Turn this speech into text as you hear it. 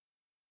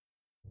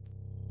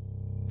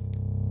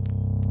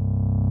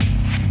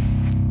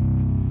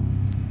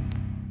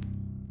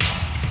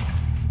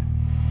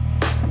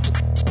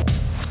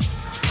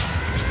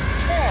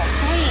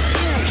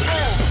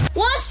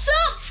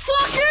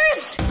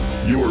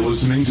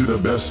listening to the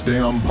best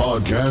damn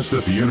podcast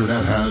that the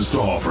internet has to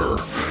offer.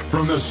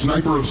 From the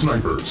sniper of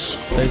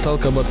snipers. They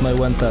talk about my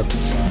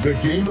one-taps. The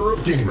gamer of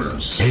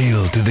gamers.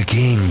 Hail to the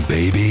king,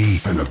 baby.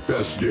 And the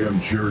best damn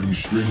charity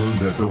streamer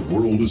that the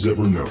world has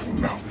ever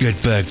known. Get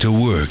back to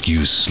work,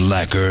 you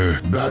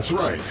slacker. That's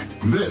right.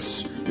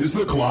 This is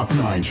the Clock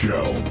 9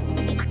 Show.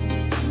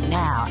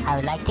 Now, I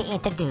would like to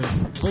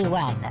introduce the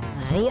one,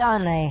 the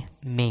only,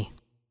 me.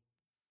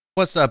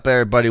 What's up,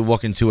 everybody?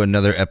 Welcome to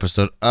another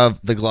episode of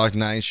the Glock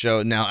 9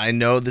 Show. Now, I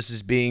know this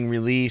is being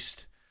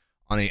released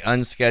on an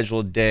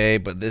unscheduled day,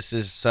 but this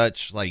is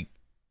such,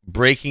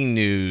 breaking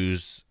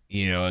news,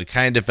 a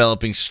kind of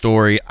developing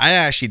story. I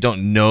actually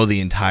don't know the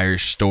entire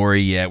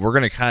story yet. We're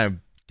going to kind of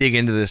dig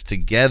into this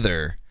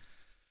together,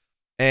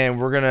 and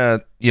we're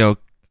going to,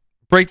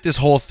 break this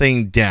whole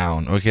thing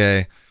down,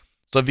 okay?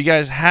 So if you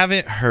guys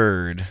haven't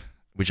heard,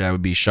 which I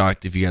would be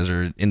shocked if you guys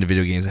are into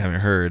video games and haven't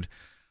heard,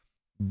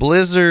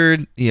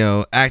 Blizzard,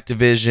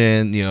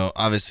 Activision,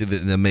 obviously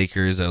the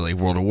makers of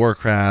World of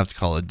Warcraft,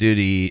 Call of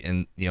Duty,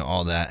 and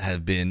all that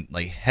have been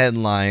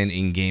headline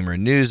in gamer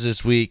news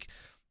this week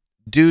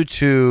due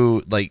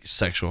to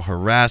sexual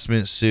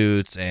harassment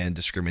suits and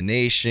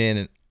discrimination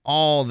and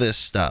all this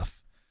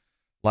stuff.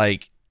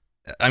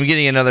 I'm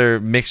getting another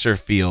Mixer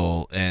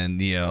feel,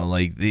 and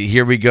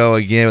here we go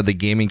again with the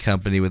gaming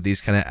company with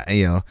these kind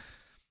of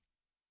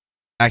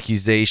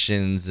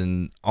accusations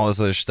and all this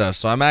other stuff.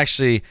 So I'm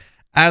actually,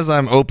 as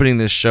I'm opening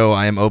this show,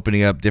 I am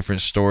opening up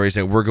different stories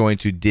that we're going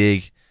to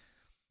dig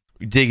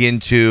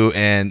into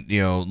and,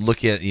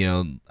 look at,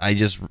 I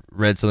just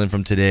read something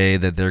from today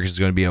that there's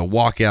going to be a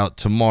walkout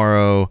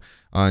tomorrow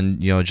on,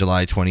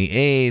 July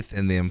 28th,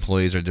 and the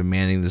employees are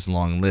demanding this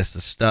long list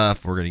of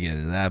stuff. We're going to get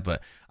into that,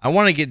 but I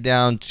want to get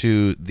down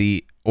to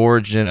the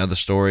origin of the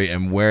story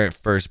and where it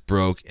first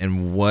broke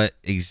and what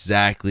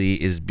exactly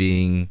is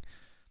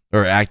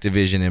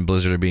Activision and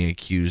Blizzard are being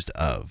accused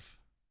of.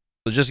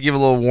 So just to give a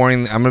little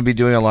warning, I'm going to be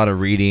doing a lot of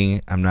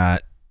reading. I'm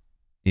not,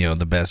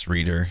 the best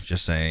reader,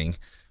 just saying.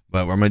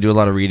 But I'm going to do a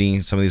lot of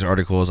reading. Some of these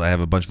articles, I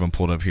have a bunch of them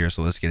pulled up here,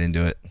 so let's get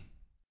into it.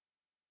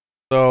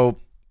 So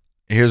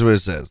here's what it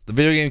says. The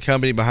video game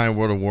company behind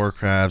World of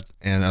Warcraft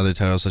and other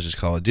titles such as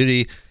Call of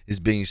Duty is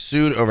being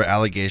sued over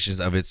allegations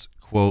of its,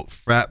 quote,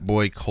 frat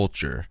boy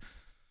culture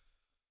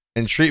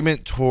and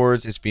treatment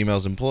towards its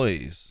female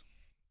employees.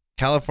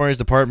 California's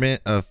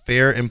Department of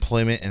Fair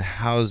Employment and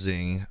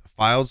Housing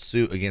filed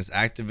suit against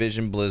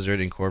Activision Blizzard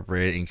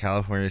Incorporated in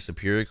California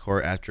Superior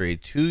Court after a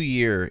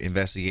 2-year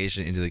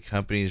investigation into the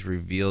company's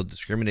revealed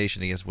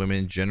discrimination against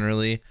women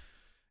generally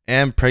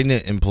and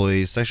pregnant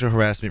employees, sexual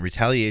harassment,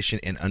 retaliation,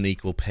 and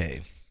unequal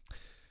pay.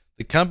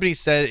 The company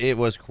said it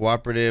was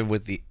cooperative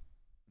with the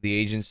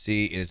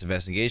agency in its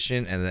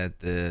investigation and that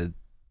the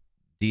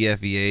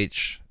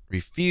DFEH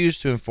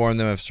refused to inform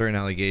them of certain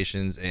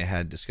allegations it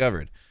had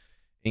discovered.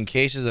 In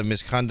cases of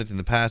misconduct in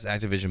the past,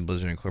 Activision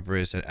Blizzard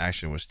Incorporated said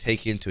action was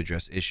taken to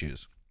address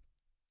issues.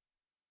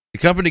 The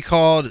company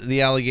called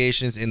the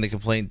allegations in the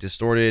complaint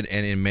distorted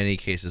and in many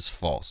cases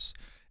false,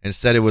 and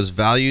said it was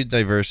valued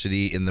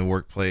diversity in the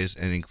workplace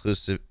and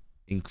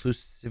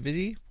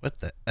inclusivity? What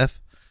the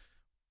F?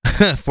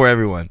 For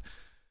everyone.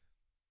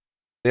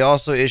 They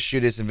also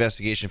issued its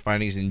investigation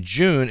findings in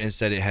June and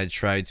said it had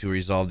tried to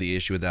resolve the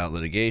issue without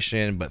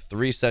litigation, but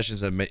 3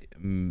 sessions of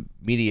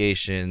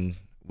mediation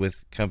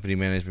with company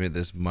management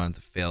this month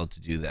failed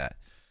to do that.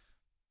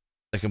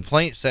 The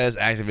complaint says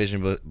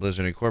Activision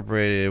Blizzard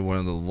Incorporated, one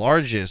of the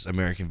largest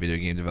American video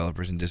game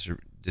developers and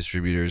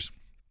distributors,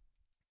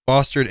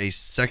 fostered a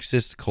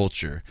sexist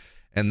culture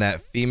and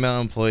that female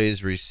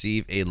employees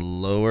receive a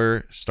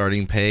lower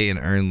starting pay and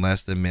earn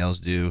less than males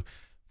do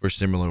for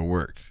similar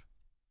work.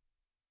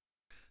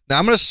 Now,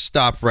 I'm going to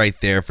stop right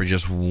there for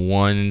just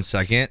 1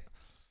 second,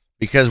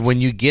 because when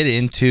you get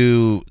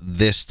into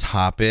this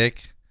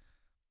topic,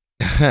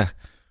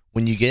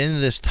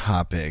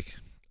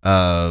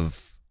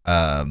 of,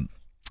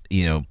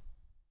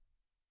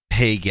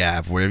 pay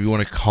gap, whatever you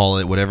want to call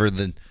it, whatever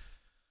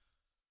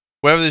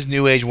this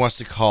new age wants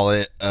to call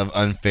it, of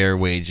unfair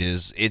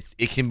wages,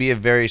 it can be a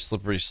very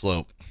slippery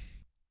slope.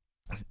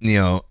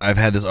 I've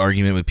had this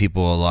argument with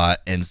people a lot,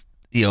 and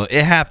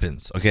it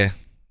happens. Okay,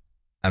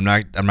 I'm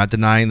not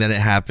denying that it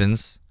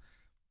happens,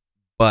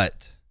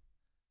 but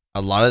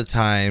a lot of the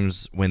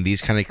times when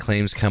these kind of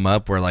claims come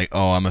up, we're like,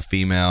 oh, I'm a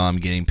female, I'm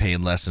getting paid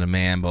less than a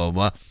man, blah,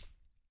 blah, blah.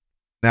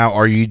 Now,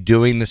 are you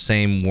doing the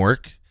same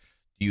work?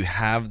 Do you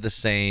have the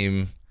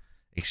same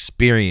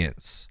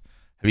experience?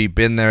 Have you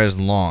been there as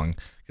long?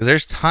 Because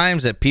there's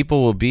times that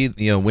people will be,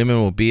 women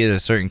will be at a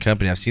certain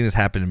company. I've seen this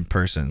happen in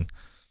person.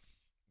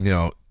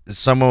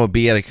 Someone will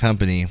be at a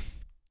company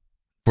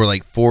for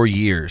 4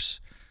 years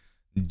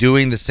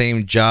doing the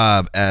same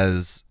job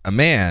as a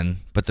man,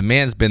 but the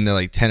man's been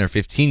there 10 or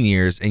 15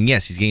 years, and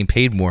yes, he's getting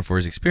paid more for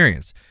his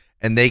experience.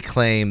 And they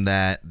claim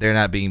that they're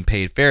not being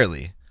paid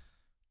fairly.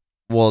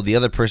 Well, the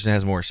other person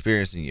has more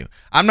experience than you.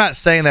 I'm not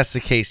saying that's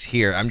the case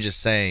here. I'm just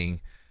saying,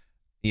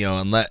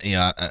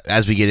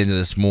 as we get into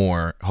this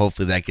more,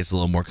 hopefully that gets a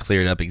little more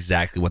cleared up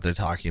exactly what they're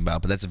talking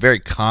about. But that's a very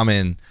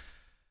common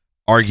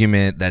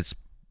argument that's,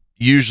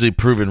 usually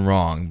proven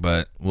wrong,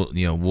 but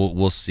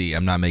we'll see.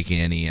 I'm not making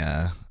any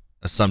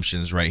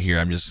assumptions right here.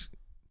 I'm just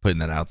putting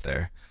that out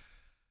there.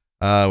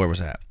 Where was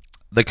that?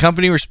 The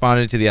company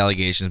responded to the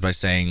allegations by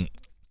saying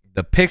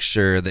the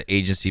picture the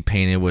agency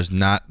painted was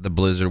not the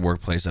Blizzard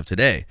workplace of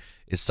today.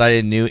 It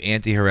cited new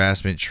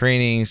anti-harassment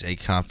trainings, a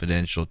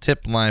confidential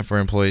tip line for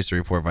employees to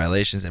report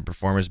violations, and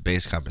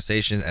performance-based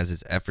compensation as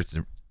its efforts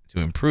to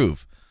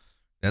improve.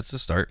 That's the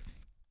start.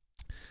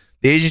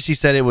 The agency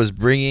said it was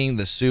bringing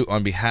the suit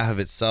on behalf of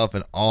itself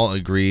and all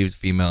aggrieved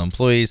female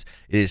employees.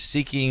 It is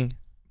seeking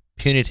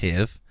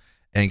punitive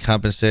and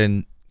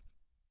compensation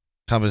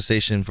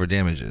for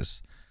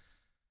damages,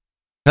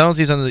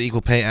 penalties under the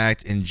Equal Pay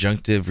Act,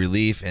 injunctive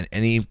relief, and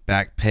any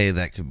back pay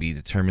that could be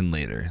determined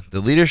later.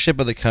 The leadership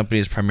of the company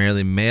is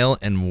primarily male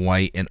and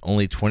white, and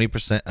only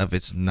 20% of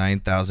its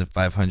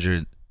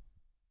 9,500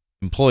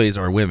 employees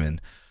are women.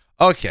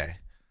 Okay.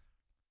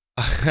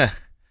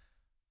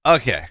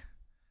 Okay.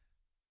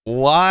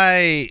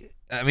 Why?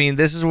 I mean,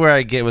 this is where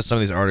I get with some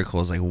of these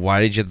articles. Like, why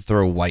did you have to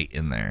throw white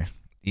in there?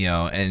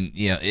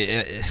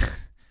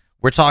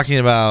 We're talking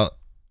about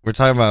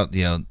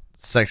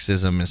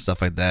sexism and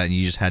stuff like that, and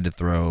you just had to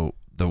throw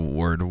the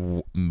word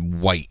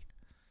white.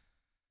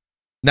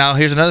 Now,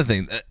 here's another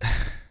thing.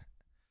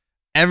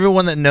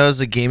 Everyone that knows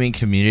the gaming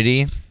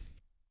community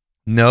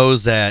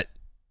knows that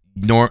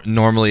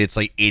normally it's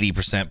like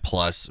 80%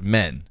 plus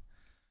men.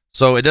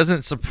 So it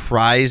doesn't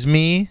surprise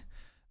me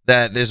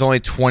that there's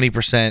only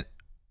 20%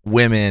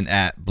 women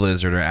at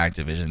Blizzard or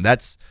Activision.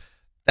 That's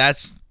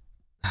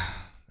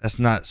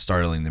not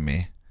startling to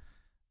me.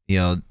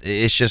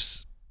 It's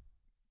just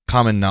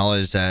common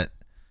knowledge that,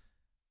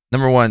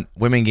 number one,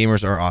 women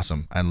gamers are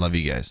awesome. I love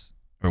you guys.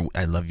 Or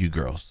I love you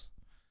girls.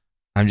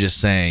 I'm just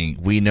saying,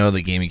 we know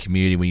the gaming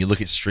community. When you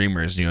look at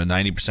streamers,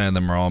 90% of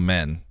them are all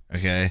men.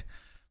 Okay?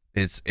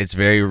 It's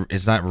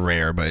not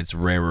rare, but it's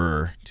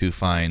rarer to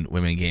find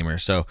women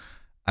gamers. So,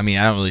 I mean,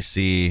 I don't really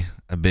see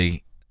a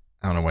big,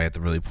 I don't know why I have to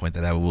really point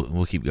that out.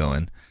 We'll keep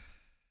going.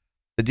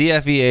 The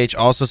DFEH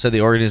also said the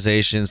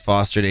organizations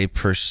fostered a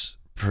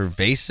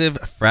pervasive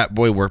frat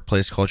boy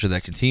workplace culture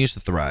that continues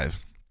to thrive.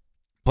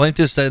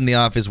 Plaintiffs said in the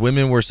office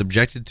women were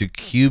subjected to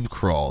cube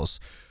crawls,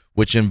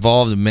 which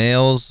involved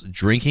males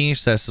drinking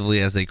excessively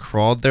as they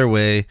crawled their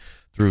way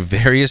through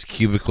various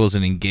cubicles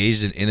and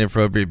engaged in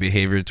inappropriate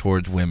behavior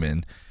towards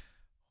women.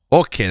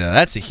 Okay, now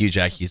that's a huge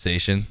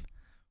accusation.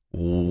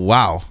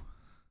 Wow.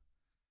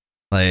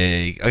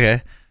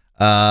 Okay.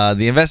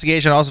 The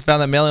investigation also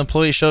found that male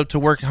employees showed up to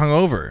work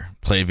hungover,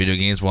 played video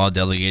games while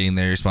delegating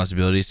their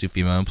responsibilities to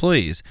female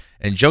employees,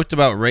 and joked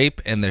about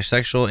rape and their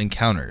sexual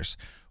encounters.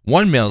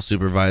 One male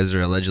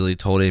supervisor allegedly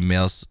told a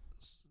male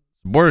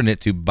subordinate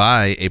to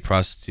buy a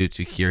prostitute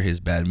to cure his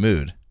bad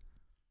mood.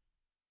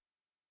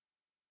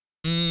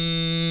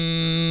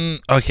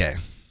 Okay.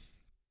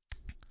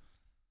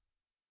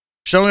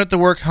 Showing up to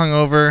work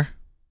hungover,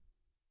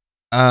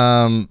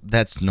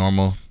 that's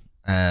normal.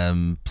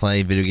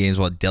 Playing video games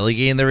while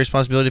delegating their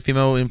responsibility to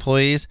female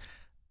employees.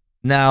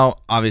 Now,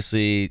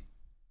 obviously,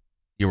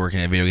 you're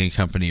working at a video game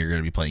company, you're going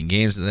to be playing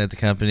games at the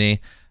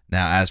company.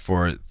 Now, as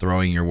for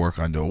throwing your work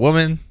onto a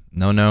woman,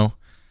 no.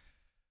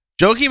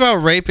 Joking about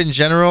rape in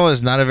general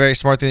is not a very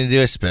smart thing to do,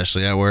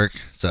 especially at work.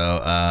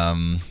 So,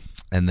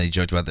 and they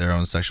joked about their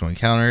own sexual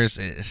encounters.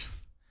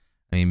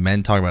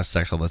 Men talk about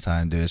sex all the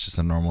time, dude. It's just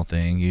a normal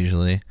thing,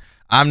 usually.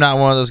 I'm not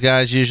one of those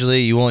guys,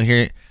 usually. You won't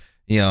hear,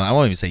 I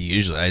won't even say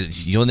usually.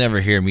 You'll never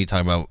hear me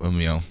talk about,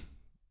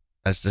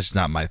 that's just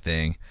not my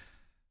thing.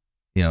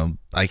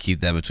 I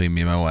keep that between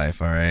me and my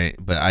wife, all right?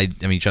 But I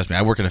mean, trust me,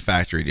 I work in a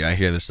factory, dude. I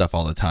hear this stuff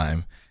all the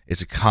time.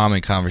 It's a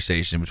common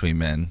conversation between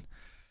men.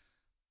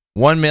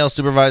 One male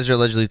supervisor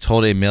allegedly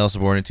told a male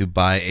subordinate to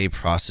buy a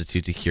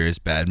prostitute to cure his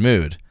bad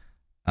mood.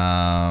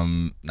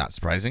 Not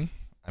surprising.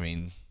 I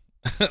mean,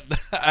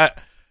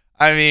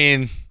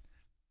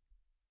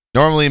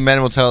 normally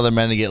men will tell their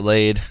men to get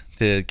laid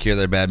to cure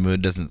their bad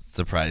mood. Doesn't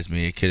surprise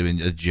me. It could have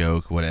been a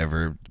joke,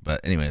 whatever.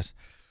 But anyways,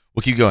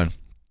 we'll keep going.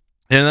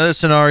 In another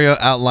scenario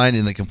outlined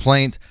in the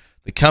complaint,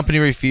 the company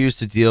refused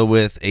to deal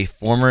with a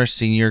former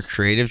senior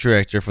creative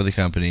director for the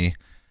company.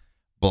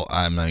 Well,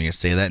 I'm not even going to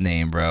say that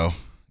name, bro.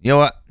 You know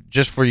what?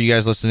 Just for you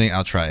guys listening,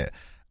 I'll try it.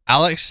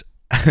 Alex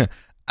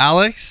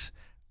Afrasiabi.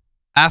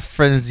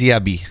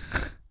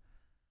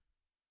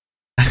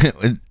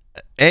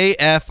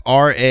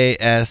 Afrasiabi.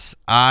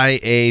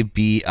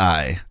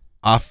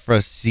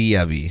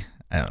 Afrasiabi.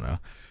 I don't know.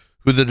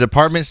 Who the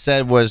department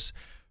said was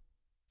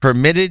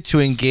permitted to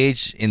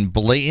engage in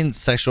blatant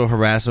sexual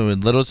harassment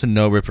with little to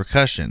no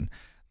repercussion.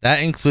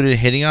 That included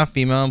hitting on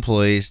female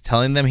employees,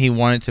 telling them he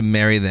wanted to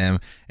marry them,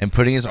 and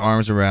putting his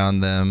arms around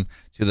them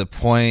to the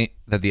point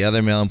that the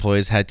other male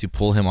employees had to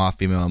pull him off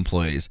female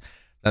employees.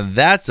 Now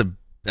that's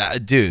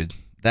dude,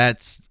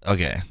 that's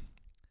okay.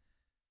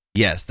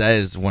 Yes, that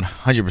is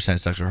 100%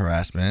 sexual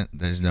harassment.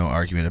 There's no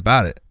argument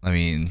about it. I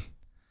mean,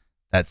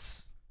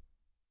 that's,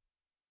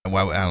 I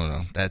don't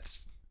know.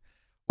 That's,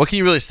 what can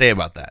you really say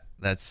about that?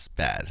 That's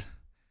bad.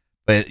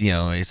 But, like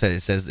I said,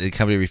 it says the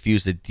company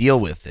refused to deal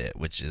with it,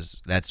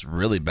 that's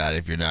really bad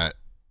if you're not,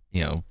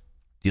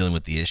 dealing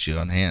with the issue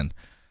on hand.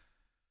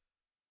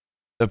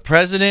 The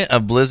president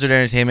of Blizzard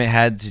Entertainment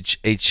had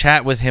a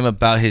chat with him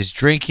about his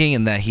drinking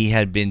and that he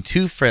had been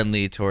too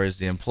friendly towards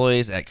the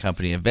employees at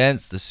company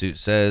events, the suit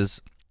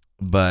says,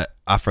 but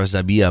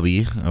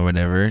Afrazabiabi, or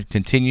whatever,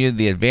 continued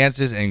the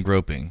advances and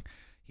groping.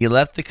 He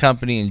left the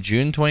company in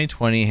June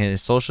 2020 and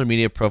his social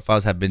media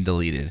profiles have been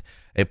deleted.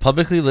 A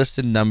publicly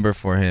listed number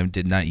for him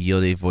did not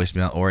yield a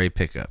voicemail or a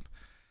pickup.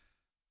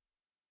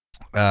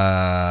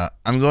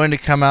 I'm going to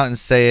come out and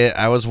say it.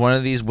 I was one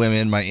of these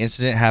women. My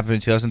incident happened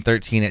in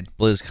 2013 at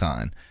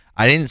BlizzCon.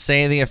 I didn't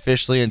say anything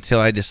officially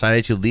until I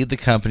decided to leave the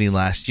company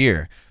last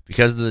year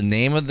because of the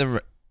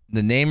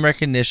name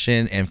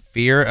recognition and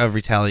fear of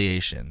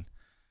retaliation,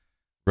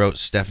 wrote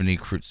Stephanie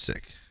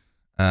Krutzik,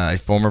 a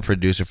former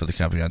producer for the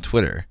company, on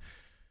Twitter.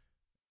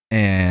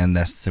 And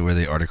that's where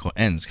the article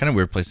ends. Kind of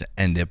weird place to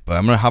end it, but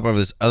I'm going to hop over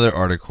this other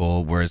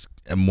article where it's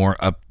a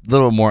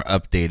little more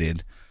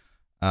updated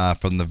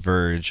from The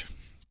Verge.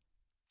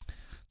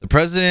 The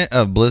president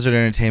of Blizzard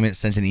Entertainment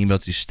sent an email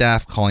to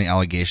staff calling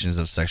allegations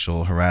of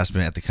sexual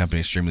harassment at the company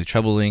extremely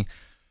troubling.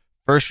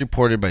 First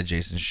reported by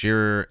Jason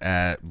Shearer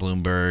at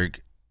Bloomberg,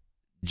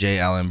 J.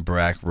 Allen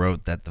Brack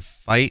wrote that the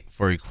fight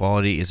for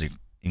equality is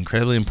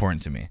incredibly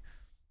important to me.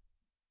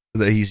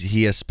 That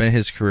he has spent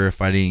his career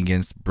fighting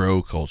against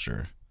bro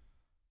culture.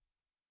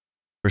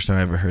 First time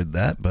I ever heard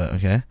that, but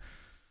okay.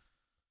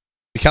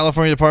 The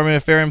California Department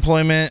of Fair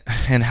Employment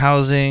and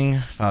Housing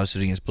filed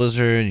suit against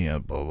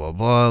Blizzard, blah, blah,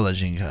 blah,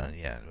 alleging,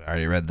 I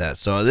already read that.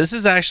 So this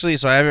is actually,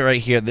 I have it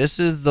right here. This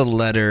is the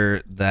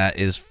letter that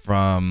is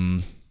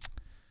from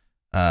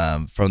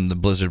the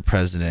Blizzard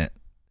president.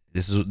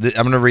 I'm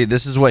going to read,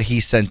 this is what he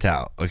sent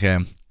out, okay?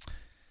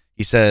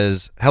 He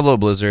says, "Hello,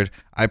 Blizzard.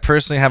 I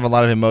personally have a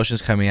lot of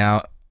emotions coming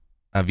out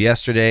of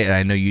yesterday, and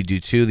I know you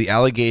do too. The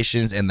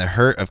allegations and the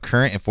hurt of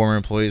current and former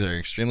employees are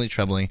extremely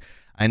troubling.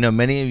 I know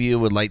many of you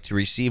would like to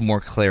receive more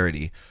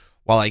clarity.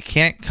 While I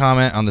can't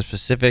comment on the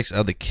specifics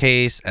of the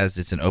case as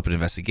it's an open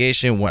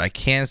investigation, what I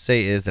can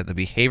say is that the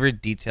behavior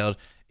detailed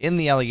in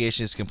the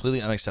allegation is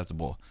completely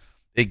unacceptable.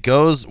 It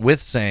goes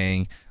with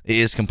saying it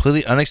is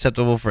completely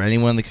unacceptable for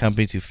anyone in the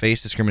company to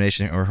face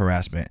discrimination or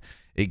harassment.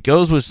 It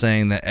goes with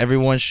saying that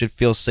everyone should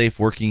feel safe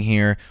working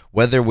here,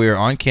 whether we're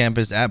on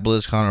campus, at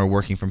BlizzCon, or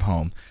working from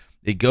home.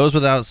 It goes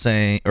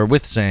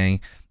with saying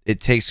it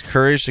takes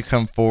courage to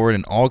come forward,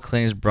 and all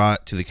claims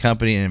brought to the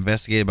company and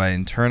investigated by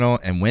internal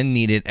and, when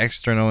needed,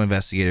 external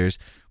investigators.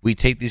 We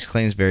take these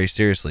claims very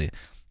seriously.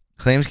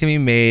 Claims can be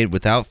made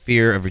without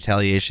fear of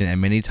retaliation,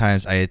 and many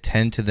times I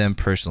attend to them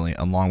personally,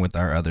 along with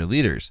our other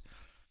leaders."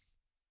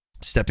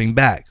 Stepping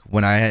back,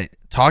 when I had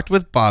talked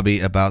with Bobby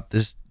about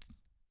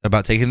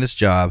taking this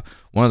job,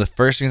 one of the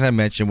first things I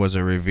mentioned was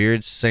a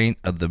revered saint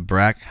of the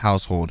Brack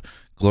household,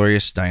 Gloria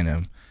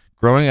Steinem.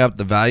 Growing up,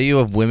 the value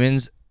of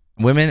women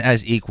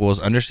as equals,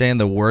 understanding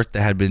the work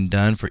that had been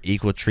done for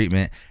equal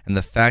treatment, and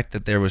the fact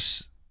that there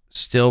was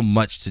still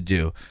much to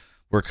do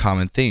were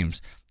common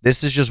themes.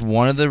 This is just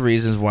one of the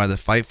reasons why the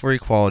fight for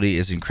equality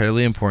is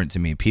incredibly important to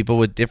me. People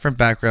with different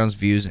backgrounds,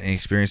 views, and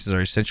experiences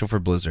are essential for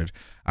Blizzard,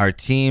 our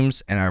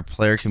teams, and our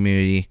player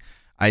community.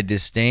 I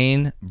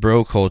disdain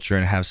bro culture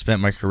and have spent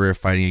my career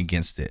fighting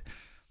against it.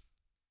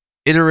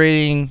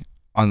 Iterating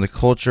on the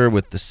culture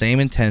with the same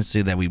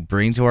intensity that we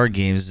bring to our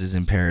games is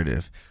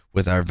imperative,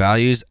 with our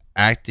values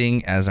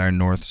acting as our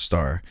North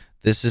Star.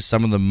 This is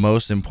some of the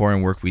most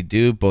important work we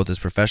do, both as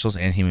professionals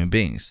and human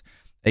beings.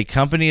 A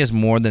company is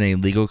more than a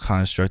legal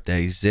construct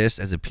that exists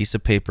as a piece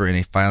of paper in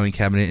a filing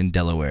cabinet in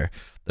Delaware.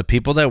 The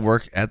people that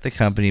work at the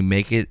company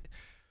make it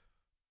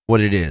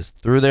what it is.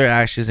 Through their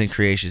actions and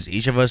creations,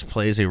 each of us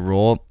plays a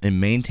role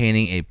in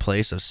maintaining a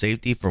place of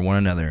safety for one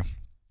another.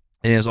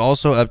 It is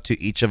also up to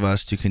each of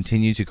us to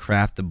continue to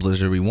craft the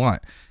Blizzard we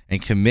want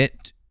and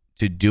commit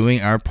to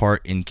doing our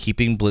part in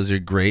keeping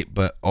Blizzard great,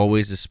 but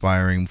always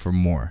aspiring for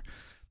more.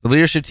 The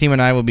leadership team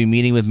and I will be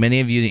meeting with many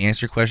of you to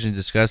answer questions and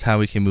discuss how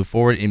we can move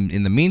forward.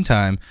 In the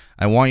meantime,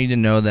 I want you to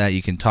know that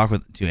you can talk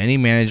to any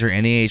manager,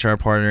 any HR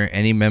partner,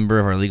 any member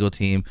of our legal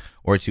team,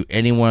 or to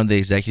anyone of the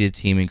executive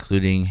team,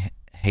 including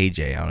Hey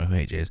Jay. I don't know who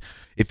Hey Jay is.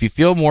 If you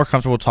feel more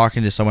comfortable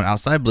talking to someone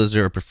outside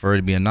Blizzard or prefer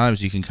to be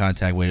anonymous, you can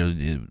contact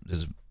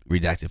this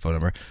redacted phone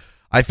number.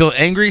 I feel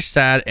angry,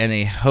 sad, and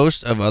a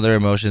host of other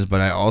emotions, but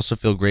I also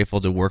feel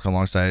grateful to work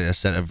alongside a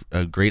set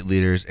of great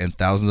leaders and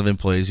thousands of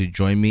employees who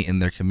join me in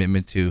their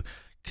commitment to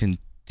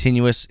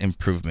continuous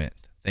improvement.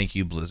 Thank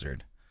you,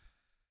 Blizzard.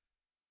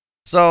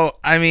 So,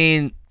 I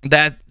mean,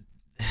 that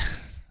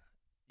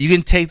you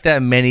can take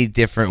that many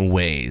different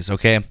ways,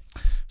 okay?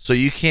 So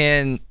you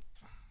can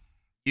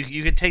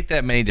take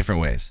that many different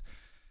ways.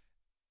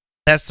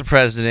 That's the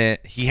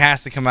president. He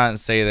has to come out and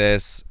say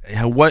this.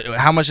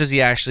 How much does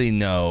he actually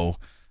know?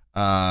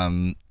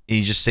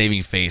 He's just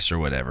saving face or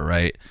whatever,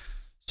 right?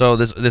 So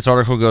this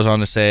article goes on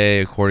to say,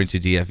 according to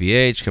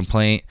DFEH,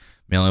 complaint,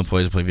 male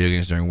employees play video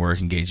games during work,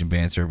 engage in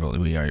banter, but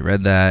we already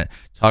read that.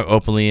 Talk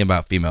openly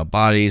about female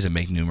bodies and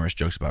make numerous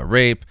jokes about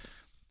rape.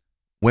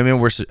 Women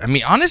were, I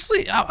mean,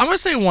 honestly, I'm going to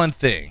say one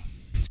thing.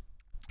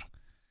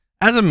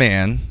 as a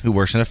man who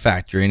works in a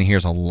factory and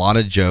hears a lot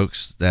of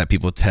jokes that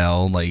people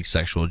tell, like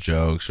sexual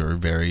jokes or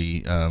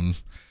very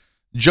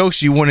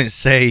jokes you wouldn't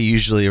say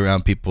usually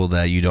around people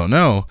that you don't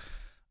know.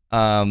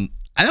 I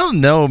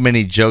don't know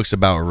many jokes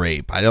about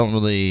rape. I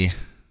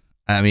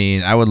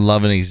would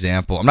love an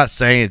example. I'm not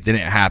saying it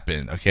didn't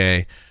happen,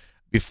 okay?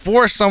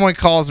 Before someone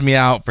calls me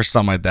out for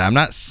something like that, I'm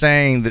not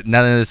saying that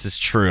none of this is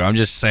true. I'm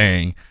just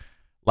saying,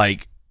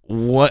 like,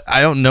 what? I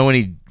don't know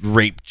any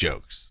rape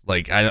jokes.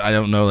 Like, I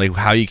don't know, like,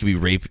 how you can be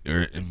rape.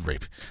 I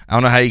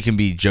don't know how you can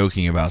be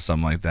joking about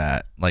something like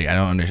that. Like, I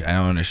don't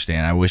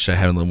understand. I wish I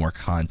had a little more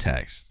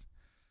context.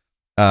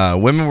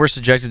 Women were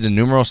subjected to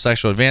numerous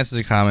sexual advances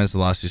and comments in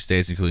the lawsuit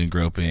states, including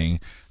groping.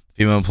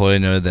 Female employee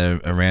noted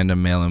that a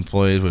random male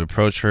employee would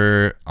approach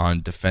her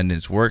on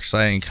defendant's work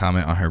site and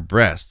comment on her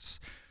breasts.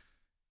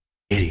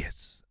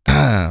 Idiots.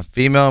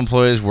 Female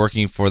employees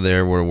working for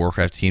their World of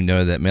Warcraft team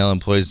noted that male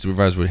employees and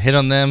supervisors would hit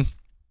on them,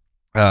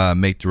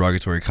 make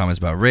derogatory comments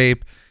about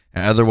rape,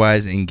 and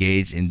otherwise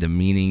engage in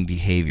demeaning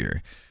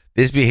behavior.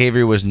 This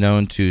behavior was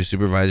known to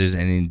supervisors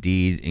and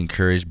indeed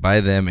encouraged by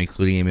them,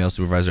 including a male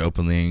supervisor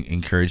openly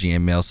encouraging a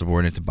male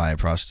subordinate to buy a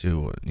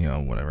prostitute,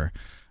 whatever.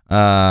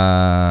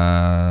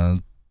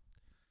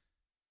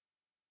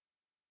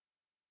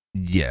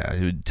 Yeah,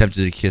 who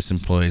attempted to kiss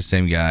employees.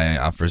 Same guy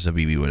offers a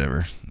BB,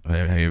 whatever you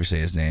ever say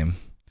his name.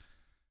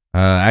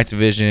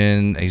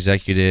 Activision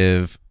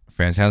executive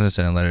Fran Townsend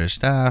sent a letter to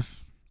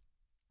staff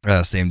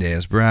same day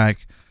as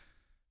Brack,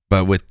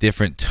 but with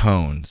different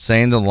tone,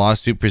 saying the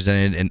lawsuit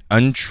presented an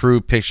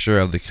untrue picture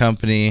of the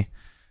company,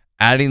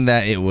 adding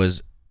that it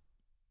was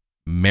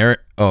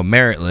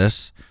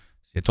meritless.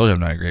 See, I told you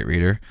I'm not a great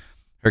reader.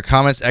 Her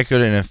comments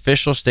echoed an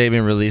official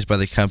statement released by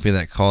the company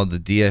that called the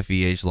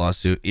DFEH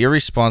lawsuit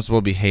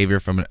irresponsible behavior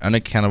from an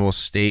unaccountable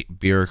state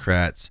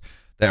bureaucrats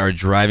that are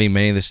driving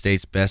many of the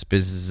state's best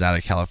businesses out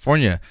of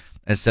California,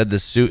 and said the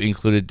suit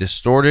included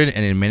distorted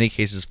and in many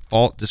cases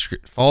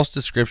false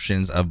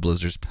descriptions of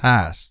Blizzard's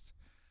past.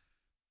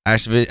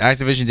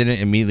 Activision didn't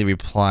immediately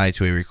reply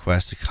to a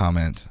request to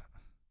comment.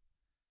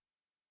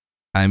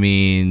 I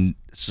mean,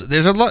 so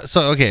there's a lot.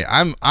 So okay,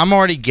 I'm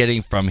already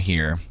getting from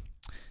here.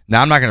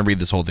 Now I'm not going to read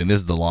this whole thing. This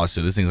is the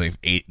lawsuit. This thing's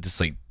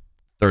like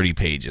 30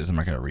 pages. I'm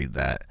not going to read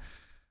that.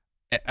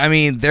 I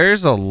mean,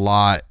 there's a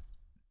lot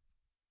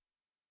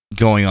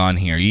going on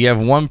here. You have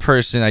one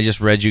person. I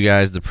just read you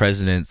guys the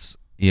president's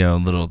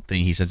little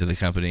thing he sent to the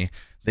company.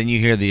 Then you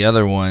hear the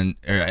other one.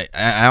 Or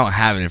I don't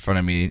have it in front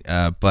of me,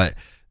 but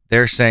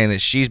they're saying that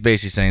she's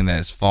basically saying that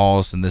it's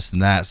false and this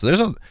and that.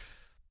 So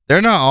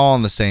they're not all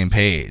on the same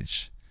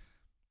page.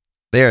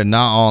 They are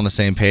not all on the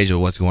same page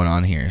of what's going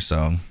on here.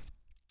 So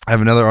I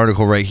have another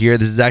article right here.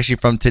 This is actually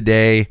from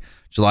today,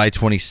 July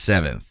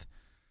 27th.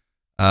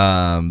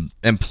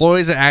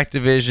 Employees at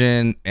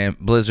Activision and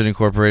Blizzard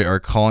Incorporated are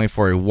calling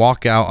for a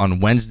walkout on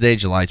Wednesday,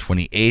 July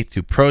 28th,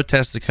 to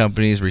protest the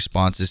company's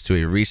responses to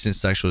a recent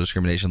sexual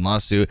discrimination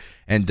lawsuit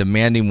and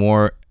demanding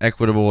more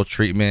equitable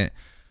treatment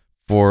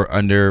for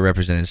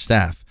underrepresented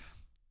staff.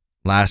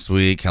 Last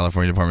week,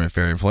 California Department of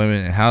Fair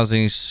Employment and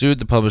Housing sued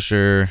the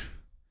publisher.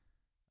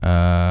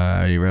 I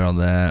already read all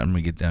that. I'm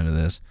going to get down to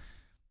this.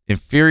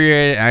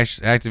 Infuriated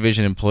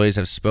Activision employees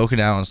have spoken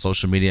out on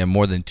social media.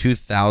 More than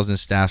 2,000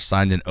 staff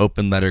signed an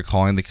open letter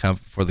calling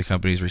for the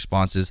company's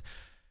responses.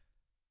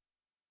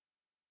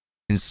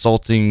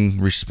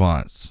 Insulting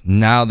response.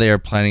 Now they are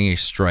planning a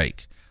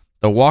strike.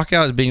 The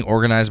walkout is being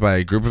organized by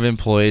a group of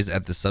employees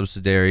at the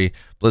subsidiary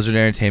Blizzard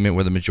Entertainment,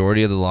 where the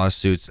majority of the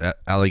lawsuit's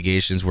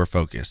allegations were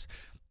focused.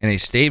 In a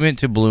statement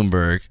to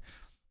Bloomberg,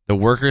 the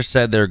workers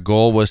said their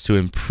goal was to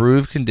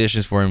improve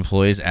conditions for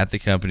employees at the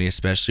company,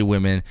 especially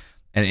women,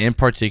 and in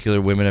particular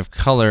women of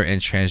color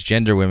and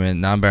transgender women,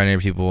 non-binary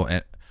people.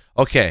 And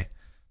okay.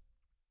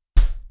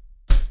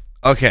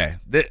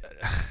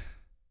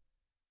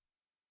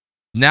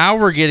 Now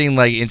we're getting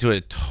like into a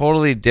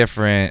totally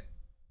different.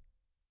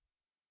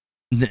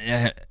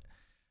 I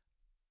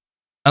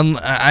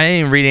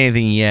didn't read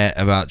anything yet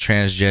about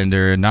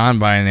transgender,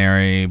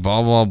 non-binary,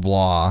 blah blah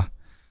blah.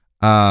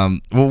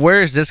 Well,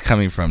 where is this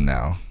coming from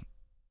now?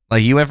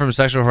 Like, you went from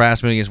sexual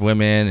harassment against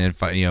women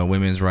and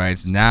women's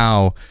rights.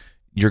 Now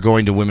you're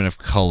going to women of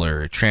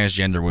color,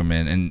 transgender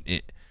women,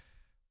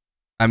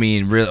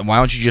 and really, why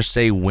don't you just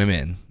say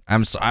women?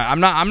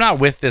 I'm not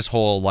with this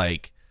whole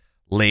like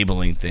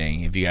labeling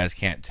thing. If you guys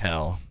can't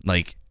tell,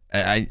 like,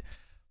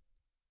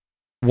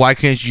 why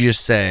couldn't you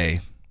just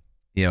say,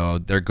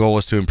 their goal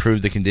was to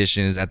improve the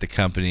conditions at the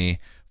company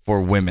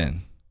for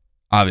women,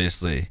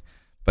 obviously,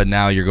 but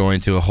now you're going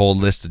to a whole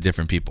list of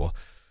different people.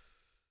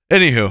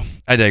 Anywho,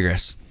 I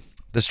digress.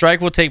 The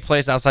strike will take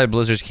place outside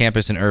Blizzard's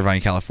campus in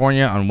Irvine,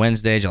 California on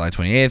Wednesday, July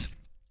 28th.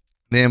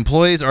 The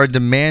employees are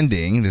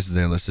demanding, this is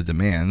their list of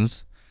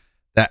demands,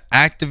 that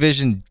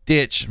Activision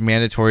ditch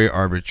mandatory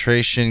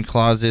arbitration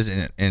clauses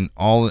in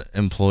all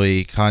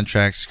employee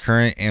contracts,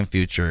 current and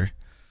future.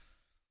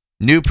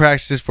 New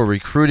practices for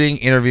recruiting,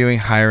 interviewing,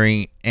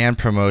 hiring, and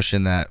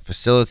promotion that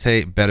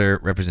facilitate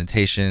better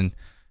representation,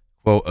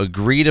 quote,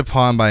 agreed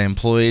upon by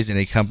employees in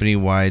a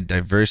company-wide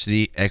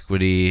diversity,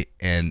 equity,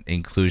 and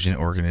inclusion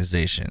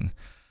organization.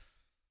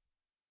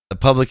 The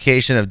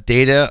publication of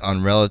data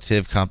on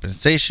relative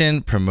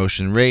compensation,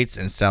 promotion rates,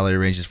 and salary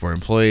ranges for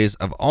employees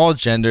of all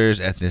genders,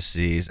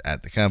 ethnicities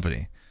at the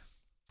company.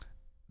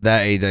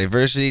 That a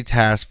diversity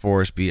task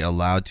force be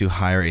allowed to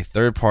hire a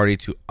third party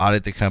to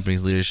audit the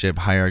company's leadership,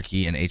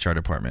 hierarchy, and HR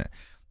department.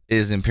 It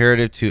is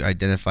imperative to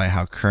identify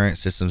how current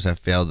systems have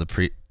failed to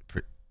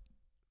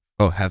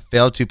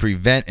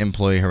prevent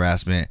employee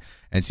harassment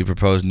and to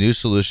propose new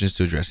solutions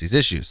to address these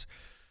issues.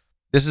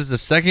 This is the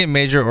second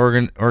major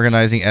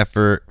organizing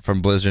effort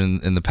from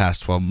Blizzard in the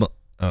past 12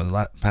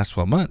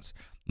 months.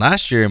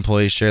 Last year,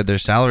 employees shared their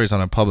salaries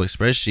on a public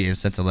spreadsheet and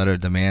sent a letter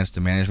of demands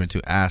to management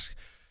to ask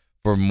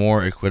for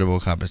more equitable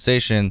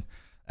compensation.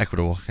 That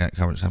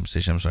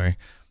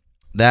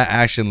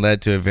action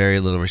led to a very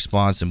little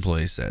response,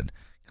 employees said.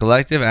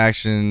 Collective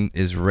action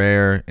is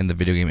rare in the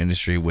video game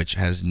industry, which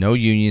has no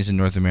unions in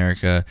North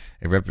America.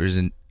 A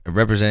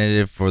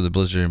representative for the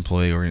Blizzard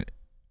employee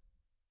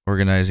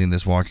organizing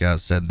this walkout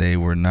said they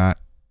were not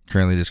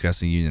currently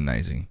discussing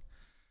unionizing.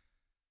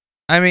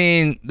 I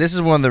mean, this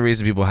is one of the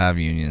reasons people have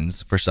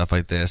unions for stuff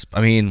like this.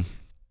 I mean,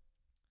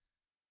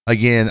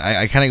 again,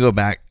 I kind of go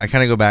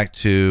back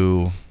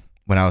to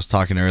when I was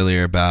talking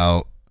earlier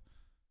about,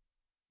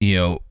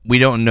 we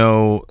don't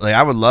know. Like,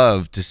 I would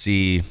love to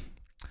see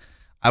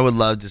that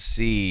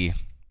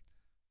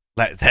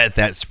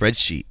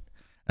spreadsheet,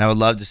 and I would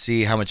love to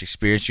see how much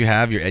experience you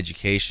have, your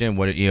education,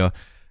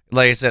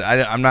 like I said,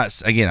 I'm not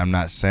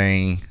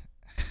saying,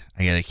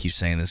 I gotta keep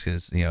saying this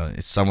because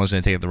someone's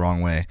gonna take it the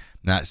wrong way. I'm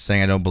not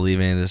saying I don't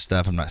believe any of this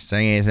stuff. I'm not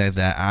saying anything like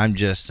that. I'm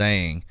just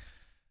saying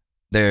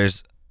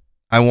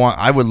I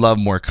would love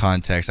more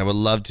context. I would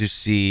love to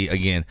see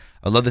the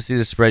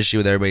spreadsheet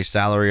with everybody's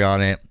salary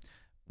on it,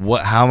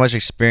 how much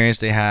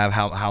experience they have,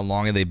 how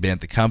long have they been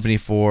at the company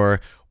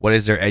for, what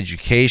is their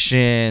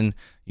education,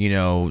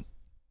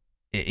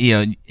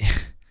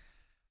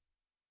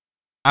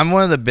 I'm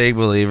one of the big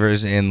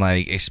believers in,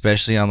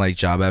 especially on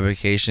job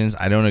applications.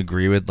 I don't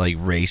agree with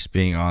race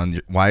being on.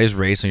 Why is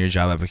race on your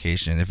job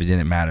application if it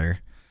didn't matter?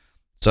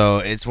 So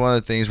it's one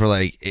of the things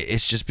where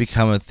it's just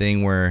become a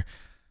thing where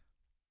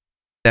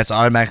that's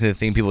automatically the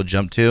thing people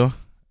jump to.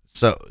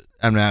 So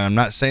I'm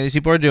not saying these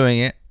people are doing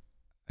it.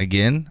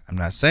 Again, I'm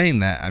not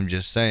saying that. I'm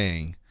just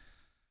saying,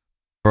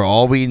 for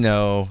all we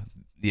know,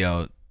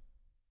 there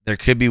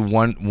could be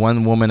one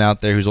woman out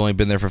there who's only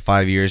been there for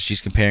 5 years.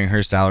 She's comparing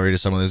her salary to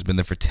someone who's been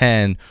there for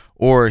 10,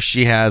 or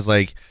she has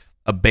a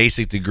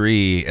basic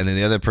degree, and then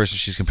the other person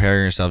she's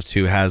comparing herself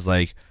to has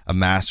a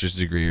master's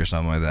degree or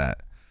something like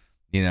that.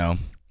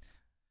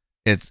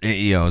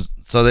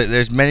 So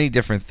there's many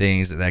different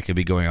things that could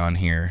be going on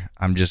here.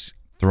 I'm just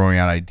throwing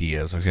out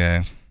ideas,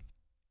 okay?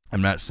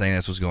 I'm not saying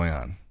that's what's going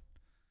on.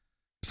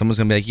 Someone's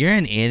gonna be like, "You're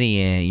an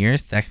idiot. You're a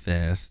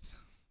sexist.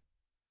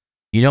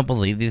 You don't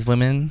believe these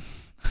women."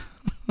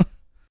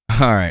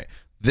 All right,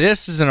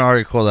 this is an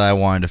article that I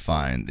wanted to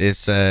find. It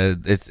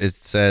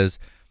says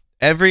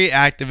every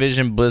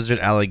Activision Blizzard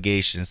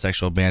allegation,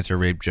 sexual banter,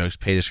 rape jokes,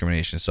 pay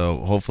discrimination. So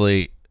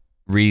hopefully,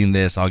 reading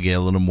this, I'll get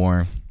a little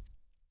more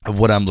of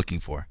what I'm looking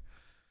for.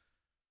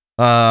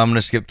 I'm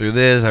gonna skip through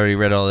this. I already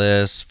read all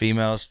this.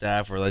 Female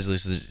staff were allegedly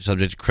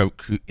subject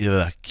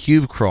to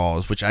cube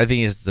crawls, which I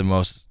think is the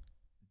most.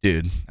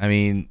 Dude, I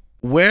mean,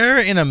 where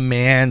in a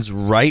man's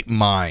right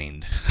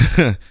mind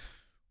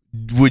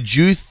would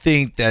you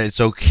think that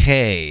it's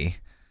okay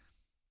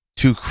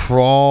to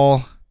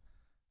crawl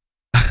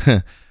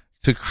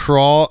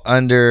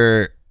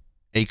under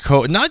a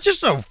coat? Not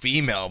just a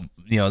female,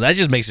 that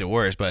just makes it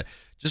worse, but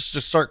just to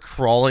start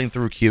crawling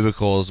through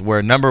cubicles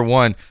where, number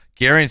one,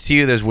 guarantee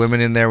you there's women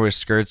in there with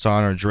skirts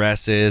on or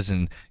dresses,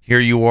 and here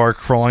you are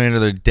crawling under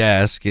their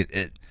desk.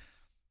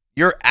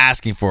 You're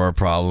asking for a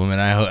problem,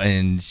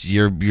 and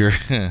you're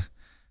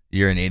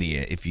you're an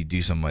idiot if you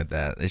do something like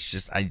that. It's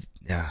just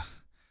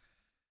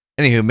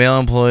Anywho, male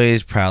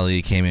employees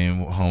probably came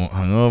in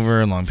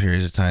hungover long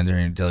periods of time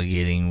during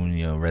delegating.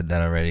 Read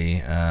that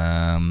already.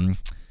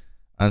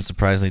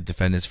 Unsurprisingly,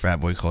 defendants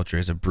frat boy culture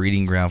is a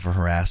breeding ground for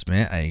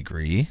harassment. I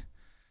agree.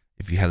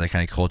 If you have that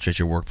kind of culture at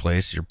your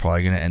workplace, you're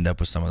probably going to end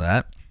up with some of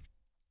that.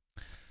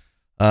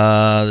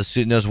 The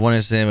suit knows one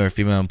incident where a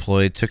female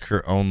employee took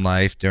her own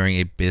life during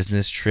a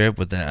business trip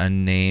with an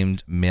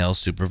unnamed male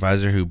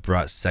supervisor who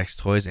brought sex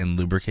toys and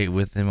lubricate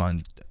with him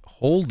on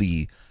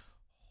holy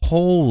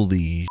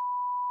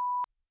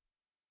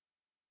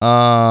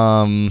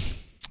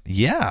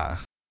yeah.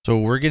 So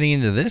we're getting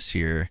into this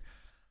here.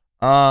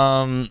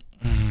 It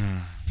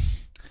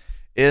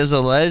is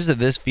alleged that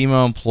this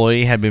female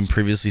employee had been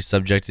previously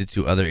subjected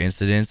to other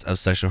incidents of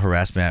sexual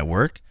harassment at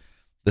work.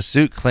 The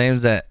suit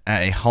claims that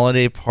at a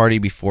holiday party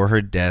before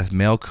her death,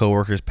 male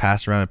coworkers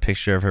passed around a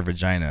picture of her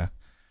vagina.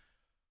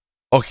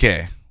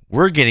 Okay,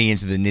 we're getting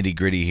into the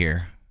nitty-gritty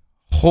here.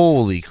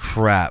 Holy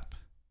crap.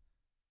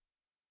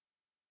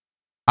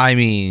 I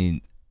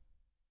mean,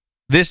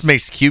 this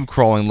makes cube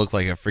crawling look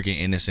like a freaking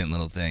innocent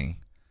little thing.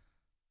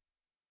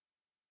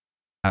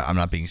 I'm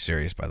not being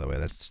serious, by the way.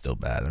 That's still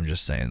bad. I'm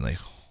just saying, like,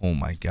 oh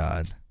my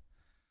God.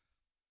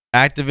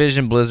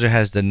 Activision Blizzard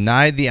has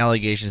denied the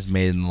allegations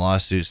made in the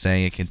lawsuit,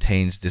 saying it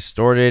contains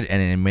distorted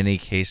and in many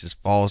cases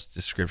false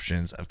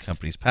descriptions of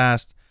companies'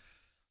 past.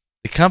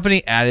 The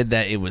company added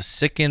that it was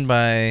sickened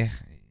by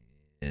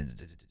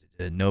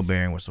no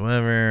bearing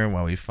whatsoever.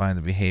 While we find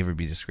the behavior to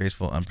be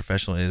disgraceful,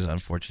 unprofessional, it is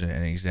unfortunate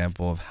and an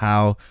example of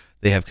how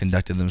they have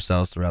conducted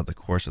themselves throughout the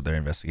course of their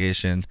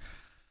investigation.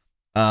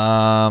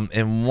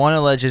 In one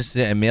alleged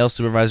incident, a male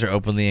supervisor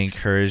openly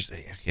encouraged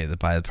the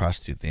buy the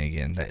prostitute thing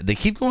again. They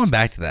keep going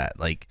back to that.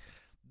 Like,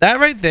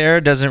 that right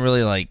there doesn't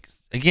really, like,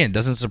 again,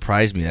 doesn't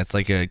surprise me. That's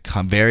like a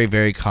very,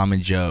 very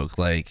common joke.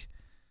 Like,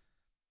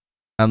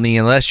 I mean,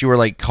 unless you were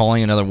like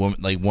calling another woman,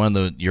 like one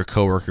of your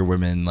coworker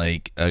women,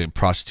 like a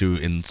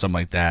prostitute and something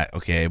like that.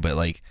 Okay, but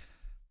like,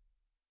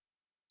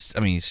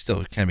 I mean,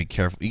 still kind of be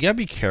careful. You gotta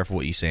be careful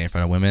what you say in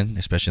front of women,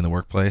 especially in the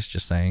workplace.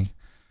 Just saying.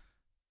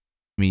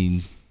 I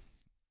mean,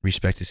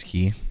 respect is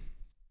key.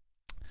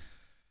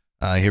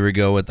 Here we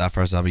go with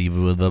Afrazabi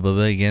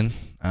again.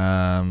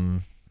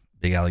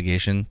 Big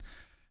allegation.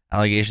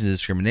 Allegation of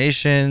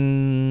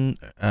discrimination.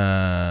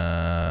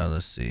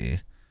 Let's see.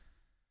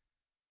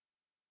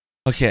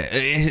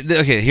 Okay.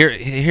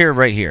 Here,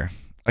 right here.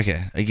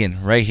 Okay,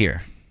 again, right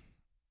here.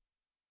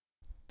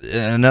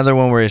 Another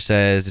one where it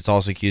says it's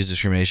also accused of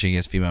discrimination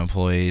against female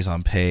employees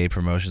on pay,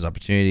 promotions,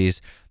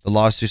 opportunities. The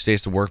lawsuit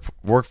states the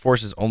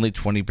workforce is only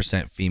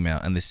 20% female,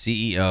 and the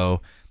CEO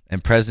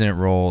and president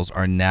roles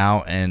are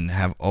now and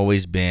have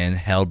always been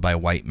held by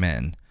white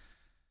men.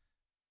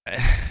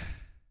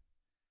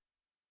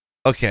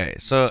 Okay.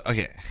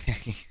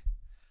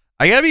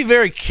 I gotta be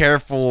very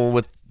careful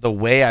with the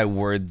way I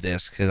word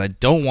this because I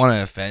don't want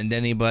to offend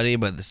anybody,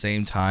 but at the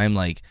same time,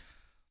 like,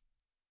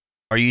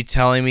 are you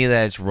telling me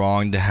that it's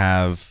wrong to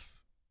have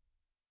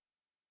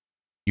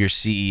your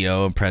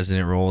CEO and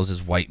president roles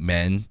as white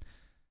men?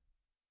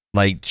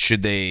 Like,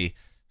 should they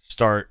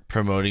start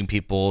promoting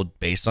people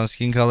based on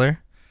skin color?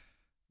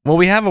 Well,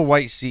 we have a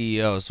white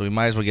CEO, so we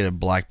might as well get a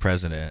black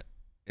president.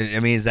 I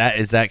mean, is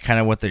that kind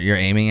of what you're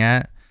aiming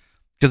at?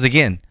 Because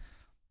again,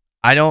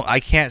 I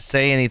can't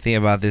say anything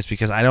about this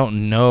because I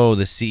don't know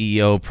the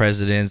CEO,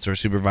 presidents, or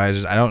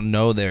supervisors. I don't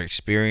know their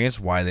experience,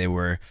 why they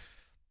were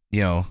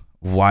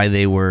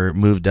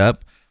moved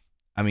up.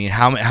 I mean,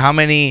 how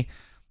many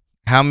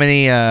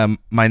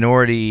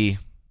minority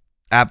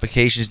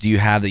applications do you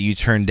have that you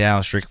turn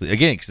down strictly?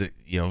 Again, because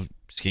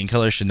skin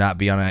color should not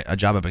be on a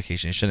job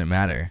application. It shouldn't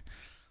matter.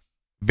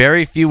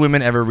 Very few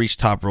women ever reach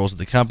top roles at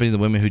the company. The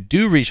women who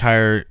do reach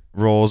higher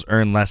roles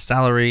earn less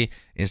salary,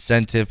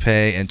 incentive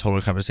pay, and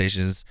total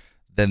compensations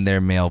than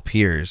their male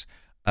peers.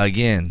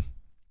 Again,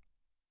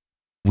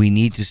 we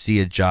need to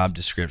see a job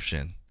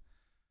description.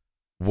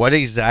 What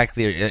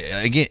exactly?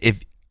 Again,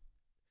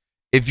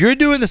 if you're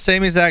doing the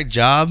same exact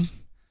job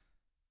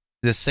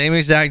with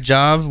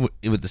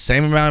the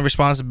same amount of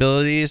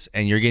responsibilities,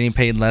 and you're getting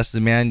paid less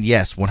than man,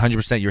 yes,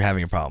 100% you're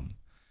having a problem.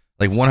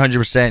 Like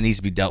 100% needs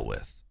to be dealt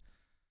with.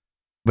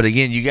 But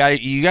again, you got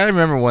to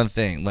remember one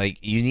thing. Like,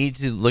 you need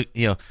to look.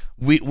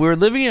 We're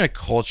living in a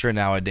culture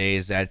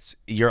nowadays that's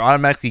you're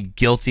automatically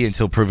guilty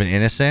until proven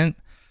innocent.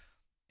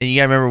 And you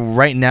got to remember,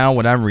 right now,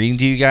 what I'm reading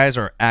to you guys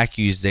are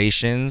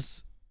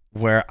accusations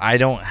where I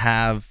don't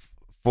have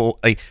full.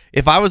 Like,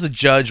 if I was a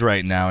judge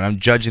right now and I'm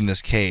judging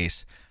this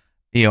case,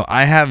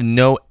 I have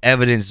no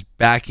evidence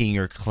backing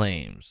your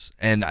claims,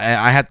 and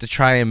I have to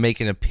try and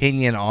make an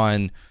opinion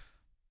on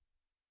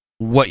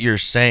what you're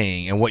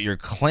saying and what you're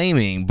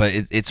claiming, but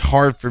it's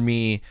hard for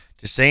me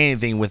to say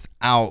anything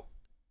without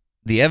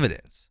the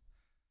evidence.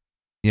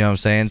 You know what I'm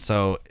saying?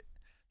 So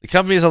the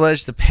company is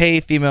alleged to pay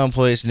female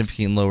employees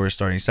significantly lower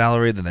starting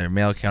salary than their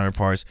male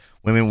counterparts.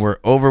 Women were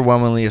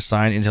overwhelmingly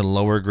assigned into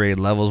lower grade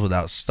levels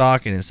without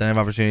stock and incentive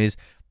opportunities.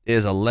 It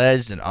is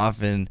alleged and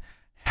often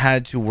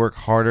had to work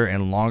harder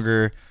and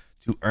longer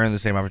to earn the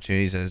same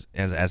opportunities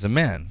as a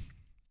man.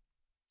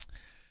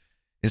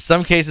 In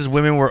some cases,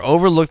 women were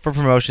overlooked for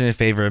promotion in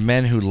favor of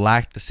men who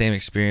lacked the same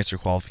experience or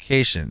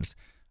qualifications.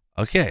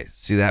 Okay,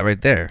 see that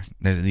right there.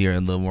 You're a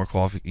little more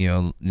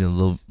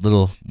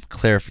little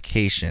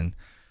clarification.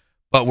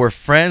 But we're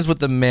friends with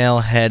the male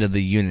head of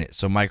the unit,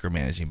 so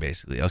micromanaging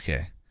basically.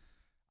 Okay,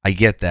 I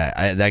get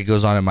that. That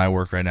goes on in my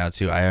work right now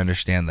too. I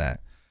understand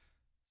that.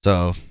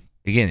 So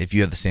again, if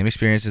you have the same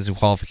experiences and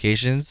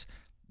qualifications,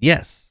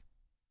 yes,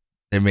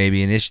 there may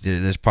be an issue.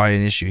 There's probably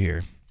an issue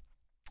here.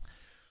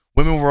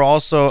 Women were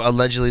also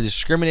allegedly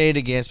discriminated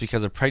against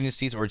because of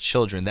pregnancies or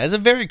children. That is a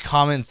very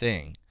common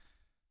thing.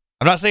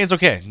 I'm not saying it's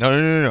okay.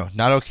 No.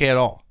 Not okay at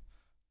all.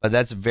 But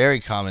that's a very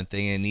common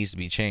thing, and it needs to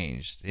be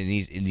changed. It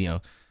needs,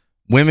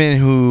 women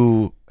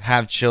who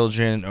have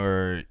children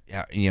or,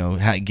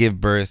 give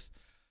birth,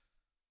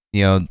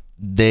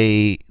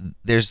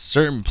 there's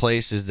certain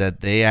places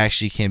that they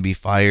actually can be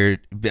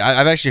fired.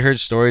 I've actually heard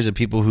stories of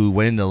people who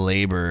went into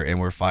labor and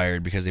were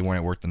fired because they weren't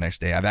at work the next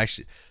day.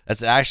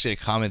 That's actually a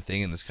common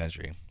thing in this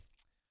country.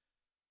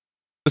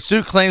 The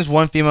suit claims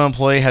one female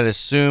employee had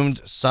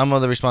assumed some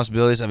of the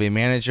responsibilities of a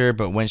manager,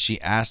 but when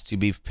she asked to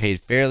be paid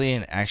fairly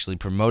and actually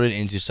promoted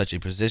into such a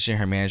position,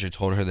 her manager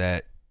told her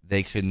that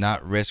they could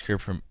not risk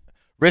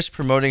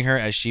promoting her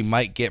as she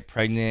might get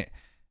pregnant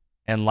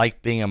and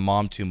like being a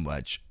mom too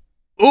much.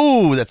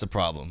 Ooh, that's a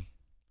problem.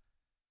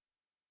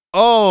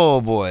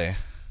 Oh boy,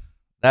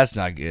 that's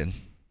not good.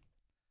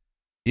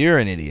 You're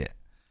an idiot.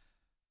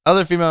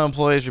 Other female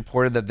employees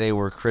reported that they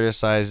were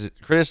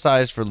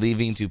criticized for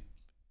leaving to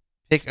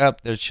pick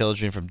up their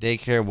children from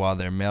daycare while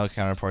their male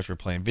counterparts were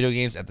playing video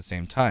games at the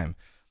same time.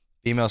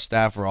 Female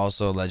staff were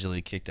also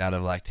allegedly kicked out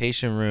of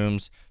lactation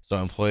rooms so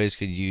employees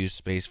could use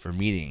space for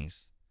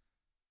meetings.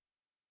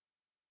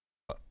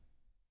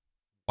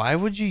 Why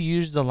would you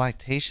use the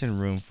lactation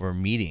room for a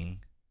meeting?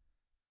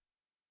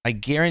 I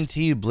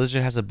guarantee you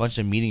Blizzard has a bunch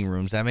of meeting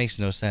rooms. That makes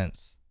no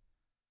sense.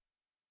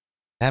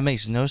 That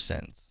makes no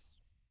sense.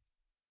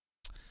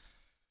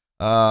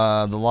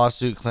 The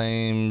lawsuit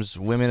claims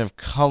women of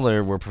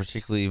color were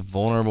particularly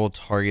vulnerable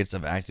targets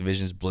of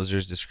Activision's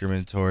Blizzard's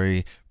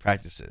discriminatory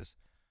practices.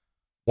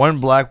 One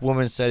black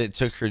woman said it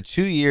took her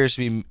 2 years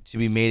to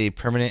be made a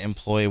permanent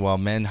employee, while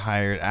men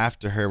hired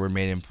after her were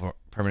made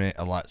permanent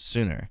a lot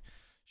sooner.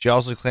 She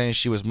also claims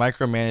she was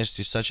micromanaged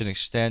to such an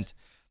extent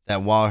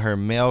that while her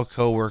male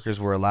co-workers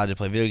were allowed to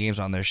play video games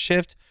on their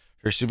shift,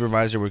 her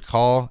supervisor would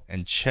call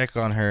and check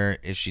on her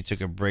if she took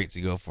a break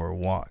to go for a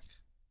walk.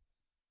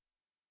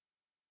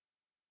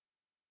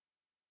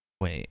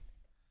 Wait.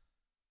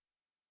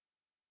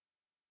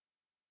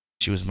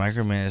 She was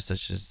micromanaged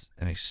such as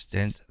an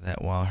extent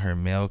that while her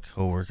male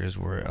coworkers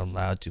were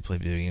allowed to play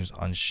video games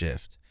on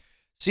shift.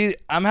 See,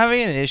 I'm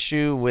having an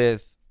issue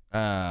with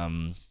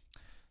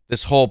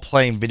this whole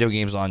playing video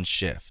games on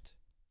shift.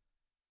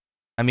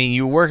 I mean,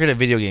 you work at a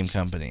video game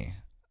company.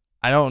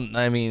 I don't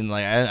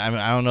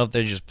know if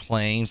they're just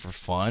playing for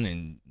fun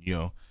and,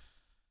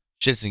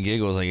 shits and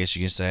giggles, I guess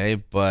you can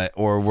say,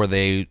 or were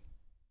they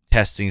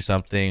testing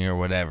something or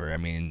whatever. I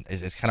mean,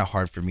 it's kind of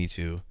hard for me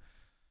to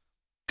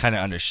kind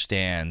of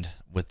understand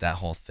with that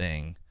whole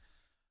thing.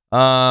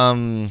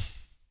 But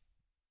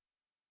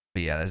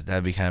yeah,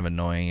 that'd be kind of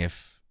annoying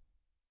if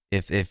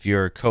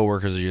your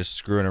coworkers are just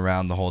screwing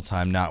around the whole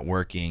time, not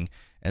working,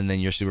 and then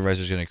your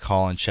supervisor's going to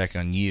call and check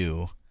on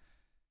you.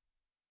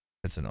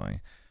 That's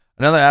annoying.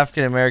 Another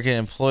African American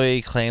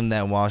employee claimed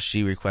that while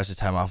she requested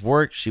time off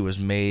work, she was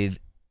made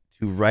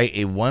to write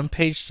a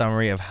one-page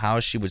summary of how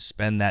she would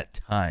spend that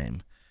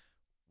time,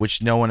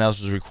 which no one else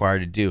was required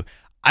to do.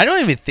 I don't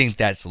even think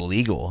that's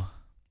legal.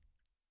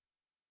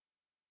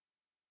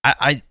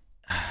 I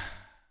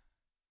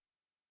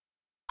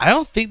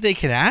don't think they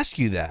can ask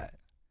you that.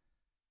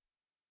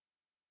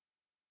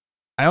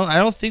 I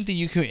don't think that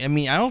you can. I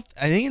mean, I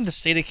think in the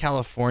state of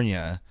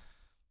California,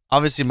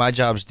 obviously my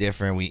job's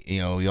different.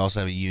 We also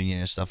have a union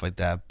and stuff like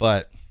that,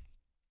 but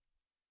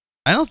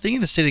I don't think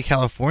in the state of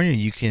California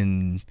you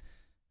can,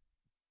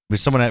 with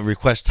someone that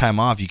requests time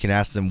off, you can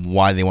ask them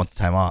why they want the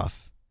time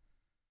off.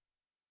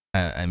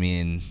 I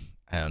mean,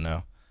 I don't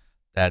know.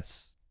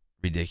 That's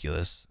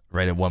ridiculous.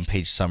 Write a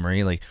one-page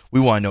summary. Like, we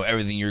want to know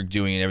everything you're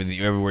doing and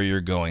everywhere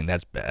you're going.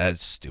 That's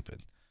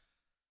stupid.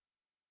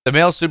 The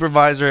male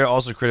supervisor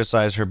also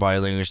criticized her body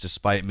language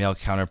despite male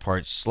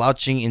counterparts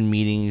slouching in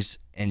meetings,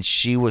 and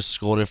she was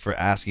scolded for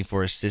asking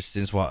for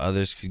assistance while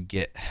others could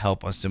get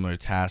help on similar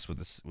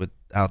tasks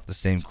without the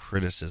same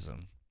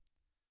criticism.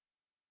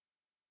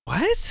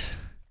 What?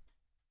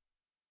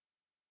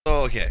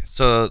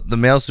 So the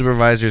male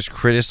supervisors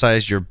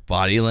criticized your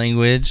body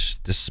language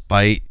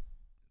despite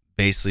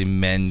basically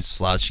men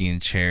slouching in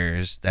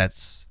chairs.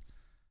 That's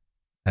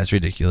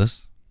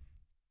ridiculous.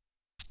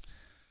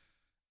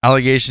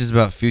 Allegations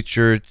about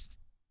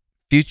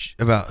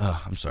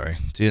I'm sorry,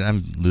 dude,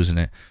 I'm losing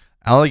it.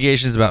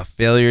 Allegations about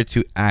failure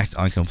to act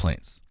on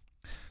complaints.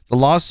 The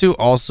lawsuit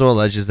also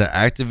alleges that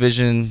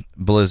Activision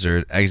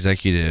Blizzard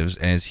executives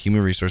and its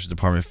human resources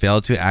department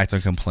failed to act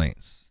on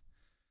complaints.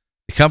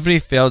 The company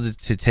failed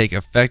to take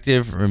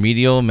effective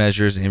remedial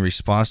measures in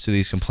response to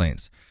these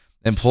complaints.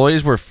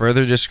 Employees were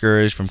further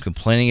discouraged from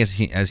complaining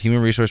as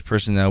human resource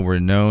personnel were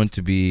known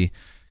to be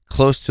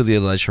close to the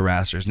alleged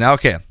harassers. Now,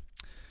 okay, I'm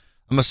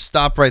going to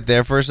stop right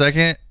there for a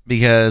second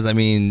because, I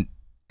mean,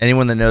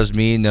 anyone that knows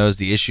me knows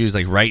the issues,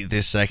 like right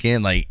this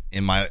second, like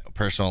in my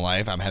personal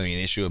life, I'm having an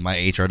issue with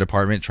my HR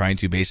department trying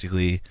to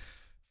basically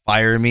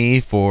fire me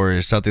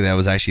for something that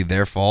was actually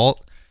their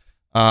fault.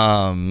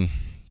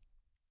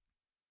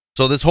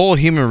 So this whole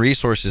human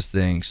resources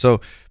thing. So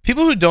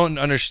people who don't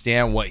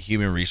understand what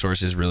human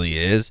resources really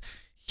is,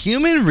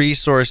 human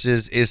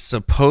resources is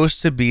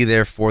supposed to be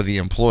there for the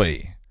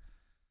employee.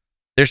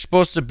 They're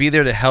supposed to be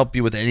there to help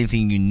you with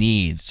anything you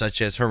need,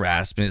 such as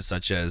harassment,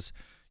 such as,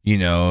 you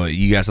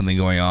got something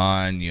going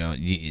on,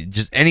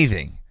 just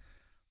anything.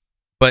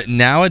 But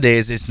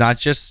nowadays, it's not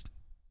just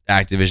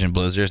Activision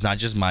Blizzard. It's not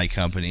just my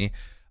company.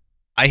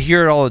 I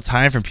hear it all the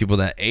time from people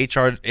that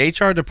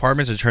HR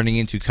departments are turning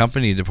into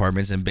company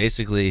departments and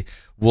basically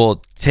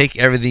will take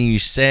everything you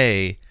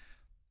say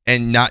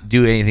and not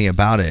do anything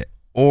about it,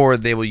 or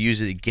they will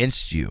use it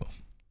against you.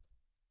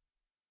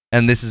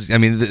 And this is, I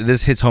mean,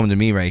 this hits home to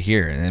me right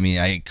here. I mean,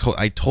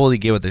 I totally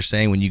get what they're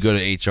saying when you go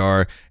to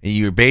HR and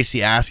you're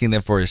basically asking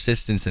them for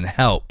assistance and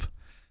help,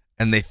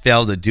 and they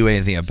fail to do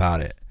anything about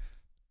it.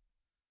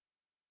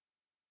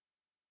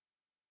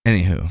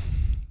 Anywho,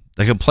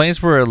 the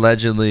complaints were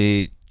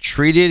allegedly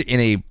treated in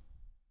a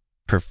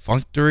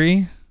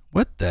perfunctory.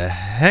 What the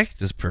heck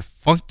does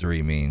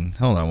perfunctory mean?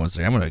 Hold on one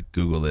second. I'm going to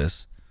Google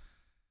this.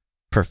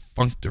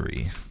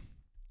 Perfunctory.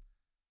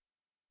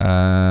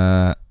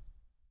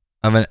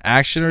 Of an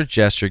action or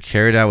gesture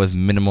carried out with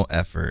minimal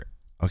effort.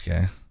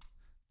 Okay.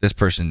 This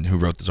person who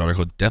wrote this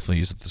article definitely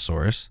used a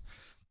thesaurus.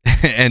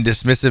 And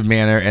dismissive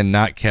manner and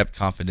not kept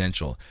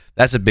confidential.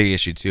 That's a big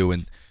issue too.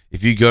 When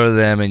if you go to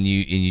them and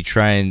you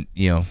try and,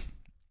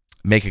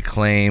 make a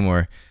claim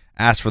or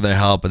ask for their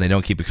help and they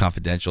don't keep it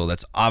confidential,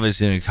 that's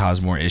obviously going to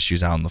cause more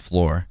issues out on the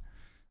floor.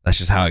 That's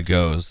just how it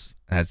goes.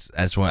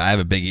 That's why I have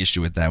a big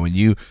issue with that. When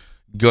you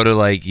go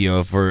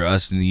to for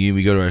us in the U,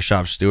 we go to our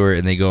shop steward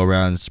and they go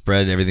around and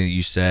spread everything that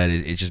you said,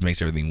 it just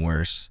makes everything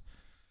worse.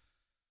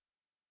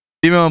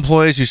 Female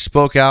employees who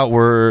spoke out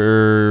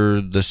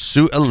were, the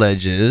suit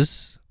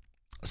alleges,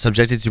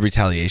 subjected to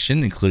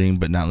retaliation, including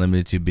but not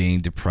limited to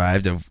being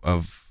deprived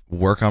of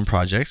work on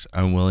projects,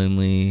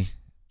 unwillingly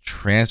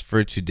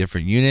transferred to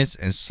different units,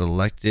 and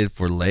selected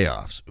for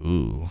layoffs.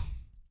 Ooh,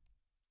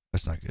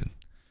 that's not good.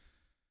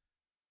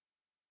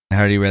 I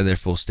already read their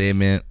full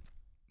statement.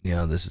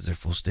 This is their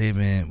full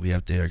statement. We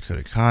update our code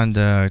of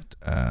conduct.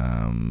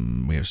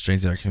 We have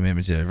strengthened our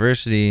commitment to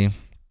diversity.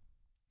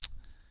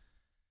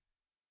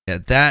 Yeah,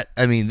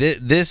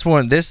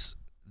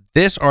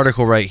 this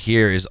article right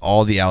here is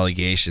all the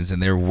allegations,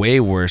 and they're way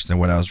worse than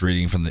what I was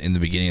reading from in the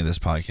beginning of this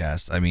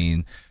podcast.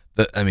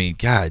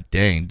 God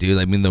dang,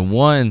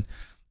 dude.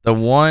 The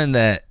one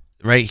that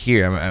right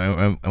here,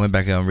 I went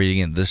back and I'm reading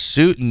it. The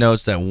suit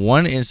notes that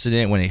one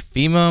incident when a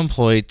female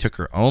employee took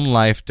her own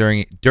life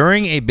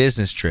during a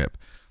business trip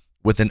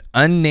with an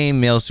unnamed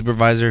male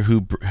supervisor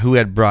who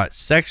had brought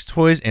sex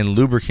toys and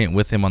lubricant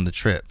with him on the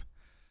trip.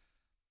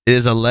 It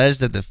is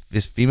alleged that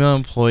this female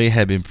employee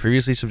had been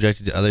previously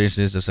subjected to other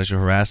incidents of sexual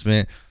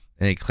harassment,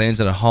 and it claims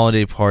at a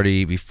holiday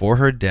party before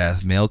her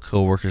death, male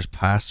coworkers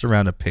passed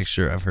around a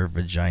picture of her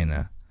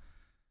vagina.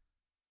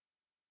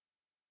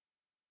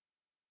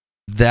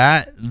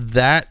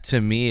 That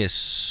to me is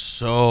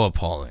so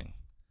appalling.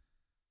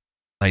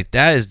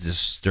 That is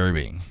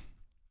disturbing.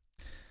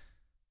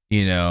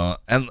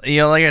 And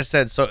like I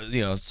said, so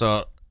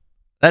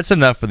that's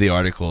enough for the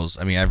articles.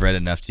 I've read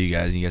enough to you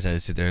guys. You guys had to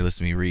sit there and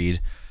listen to me read.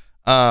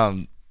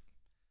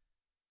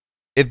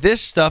 If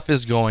this stuff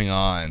is going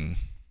on,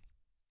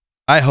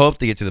 I hope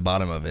to get to the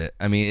bottom of it.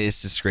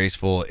 It's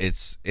disgraceful.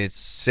 It's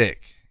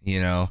sick.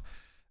 I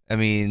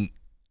can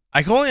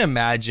only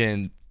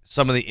imagine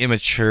some of the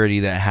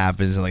immaturity that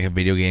happens in a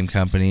video game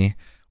company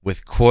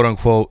with quote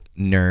unquote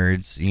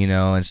nerds,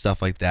 and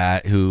stuff like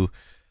that, who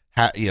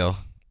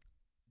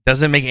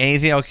doesn't make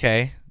anything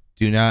okay.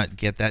 Do not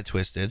get that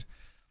twisted.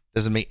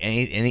 Doesn't make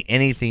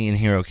anything in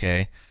here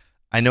okay.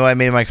 I know I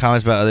made my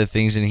comments about other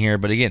things in here,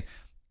 but again,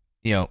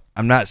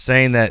 I'm not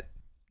saying that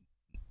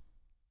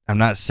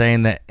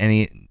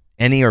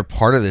any or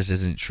part of this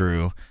isn't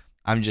true.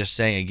 I'm just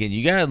saying, again,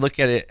 you gotta look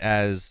at it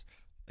as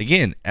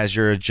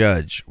you're a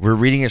judge. We're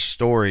reading a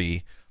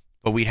story,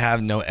 but we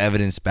have no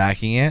evidence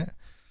backing it.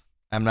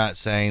 I'm not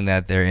saying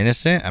that they're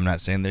innocent. I'm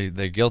not saying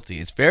they're guilty.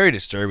 It's very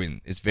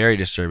disturbing.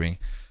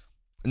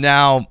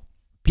 Now,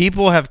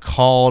 people have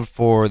called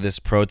for this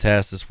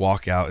protest, this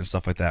walkout, and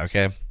stuff like that.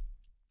 Okay,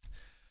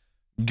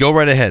 go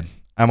right ahead.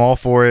 I'm all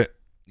for it.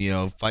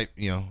 Fight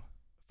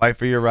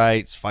for your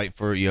rights. Fight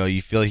for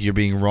you feel like you're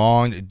being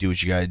wronged. Do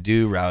what you gotta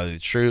do. Rally the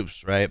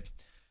troops. Right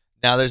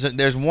now,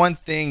 there's one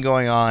thing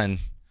going on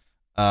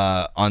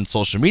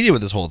social media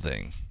with this whole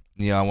thing.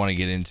 I want to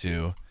get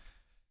into.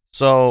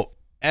 So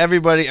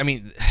everybody,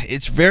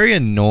 it's very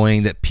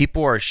annoying that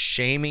people are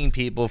shaming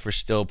people for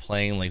still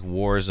playing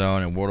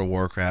Warzone and World of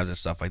Warcraft and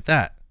stuff like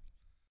that.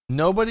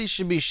 Nobody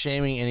should be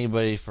shaming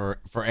anybody for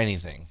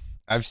anything.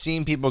 I've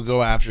seen people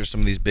go after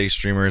some of these big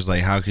streamers,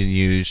 how can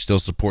you still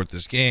support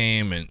this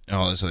game and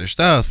all this other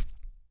stuff,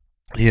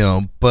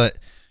 but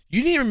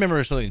you need to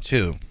remember something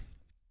too.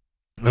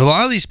 A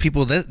lot of these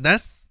people,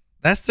 that's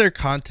their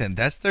content,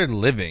 that's their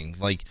living.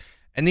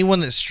 Anyone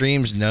that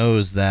streams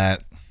knows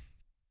that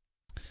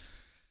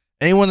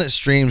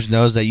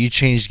you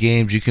change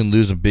games, you can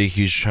lose a big,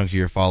 huge chunk of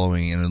your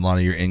following and a lot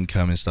of your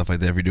income and stuff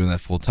like that if you're doing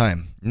that full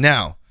time.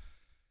 Now,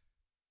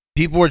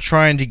 people are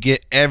trying to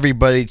get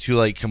everybody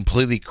to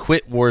completely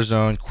quit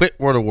Warzone, quit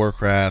World of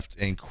Warcraft,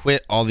 and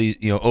quit all these,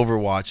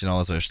 Overwatch and all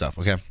this other stuff.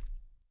 Okay,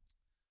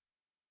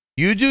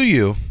 you do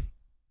you.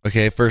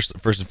 Okay, first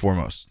and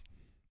foremost.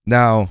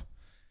 Now,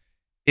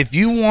 if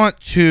you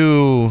want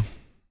to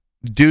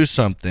do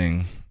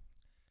something,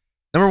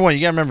 number one,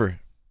 you gotta remember,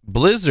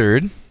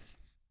 Blizzard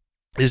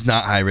is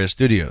not High Risk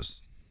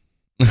Studios.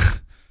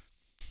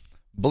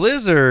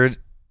 Blizzard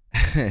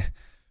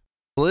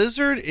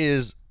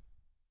is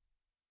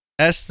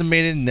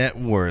estimated net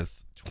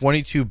worth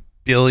 $22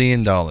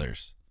 billion.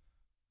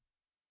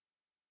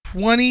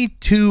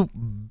 $22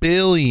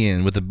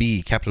 billion with a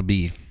B, capital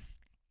B.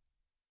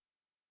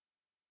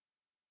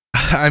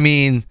 I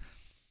mean,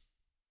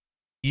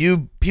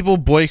 people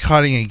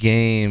boycotting a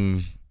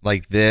game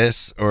like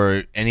this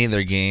or any of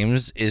their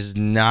games is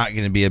not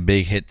going to be a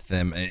big hit to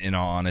them, in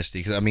all honesty.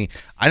 Because, I mean,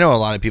 I know a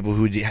lot of people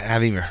who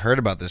haven't even heard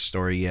about this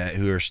story yet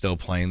who are still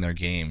playing their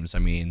games. I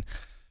mean,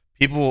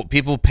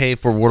 people pay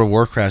for World of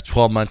Warcraft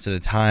 12 months at a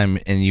time,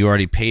 and you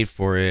already paid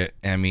for it.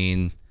 I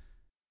mean,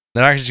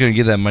 they're not just going to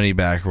give that money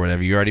back or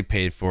whatever. You already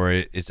paid for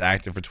it. It's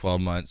active for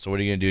 12 months. So what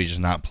are you going to do? Just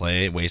not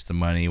play it, waste the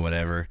money,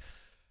 whatever.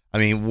 I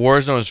mean,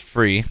 Warzone is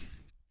free.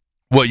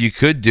 What you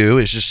could do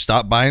is just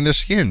stop buying their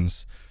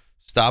skins.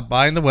 Stop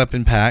buying the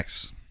weapon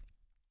packs.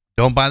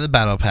 Don't buy the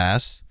battle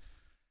pass.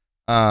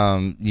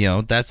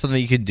 That's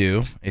something you could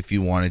do if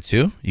you wanted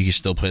to. You can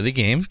still play the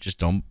game. Just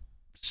don't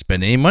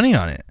spend any money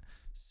on it.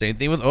 Same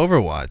thing with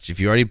Overwatch. If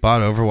you already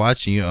bought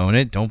Overwatch and you own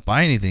it, don't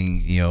buy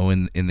anything,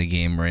 in the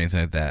game or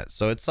anything like that.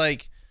 So it's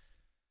like,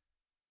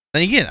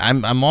 and again,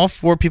 I'm all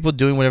for people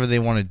doing whatever they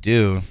want to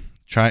do.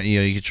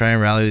 You can try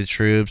and rally the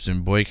troops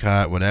and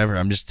boycott, whatever.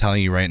 I'm just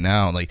telling you right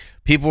now, like,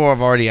 people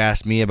have already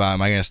asked me about,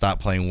 am I going to stop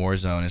playing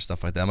Warzone and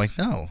stuff like that? I'm like,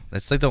 no,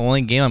 that's like the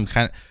only game I'm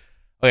kind of,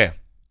 okay,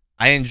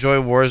 I enjoy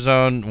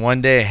Warzone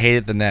one day, I hate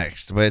it the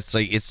next, but it's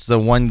like, it's the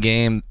one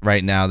game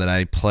right now that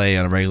I play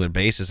on a regular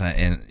basis,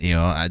 and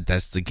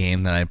that's the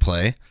game that I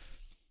play,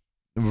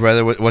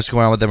 whether what's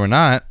going on with them or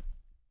not,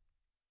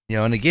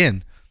 and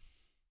again,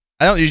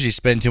 I don't usually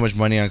spend too much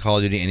money on Call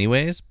of Duty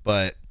anyways,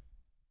 but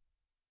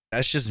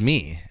that's just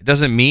me. It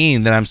doesn't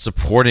mean that I'm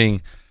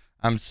supporting,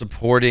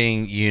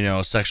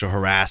 sexual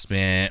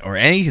harassment or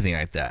anything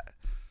like that.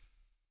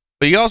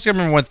 But you also gotta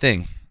remember one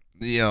thing,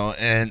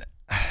 and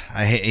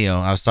I hate,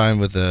 I was talking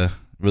with a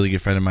really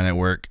good friend of mine at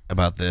work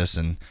about this,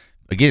 and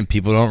again,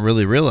 people don't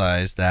really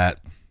realize that,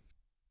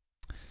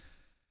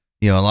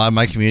 a lot of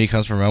my community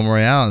comes from Realm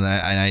Royale,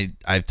 and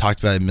I've talked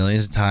about it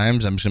millions of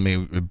times. I'm just gonna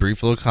make a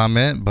brief little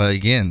comment, but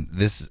again,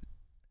 this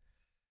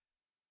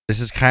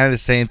is kind of the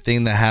same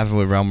thing that happened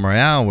with Realm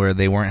Royale, where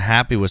they weren't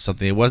happy with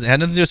something. It had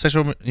nothing to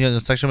do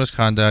with sexual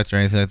misconduct or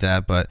anything like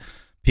that, but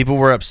people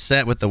were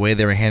upset with the way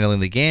they were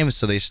handling the game,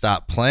 so they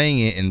stopped playing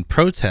it in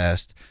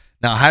protest.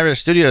 Now, Hi-Rez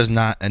Studio is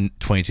not a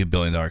 $22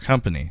 billion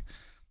company,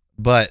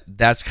 but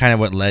that's kind of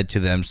what led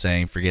to them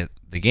saying, forget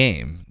the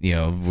game.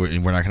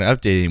 We're not going to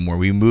update it anymore.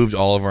 We moved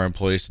all of our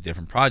employees to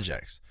different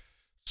projects.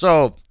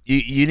 So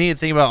you need to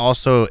think about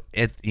also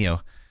at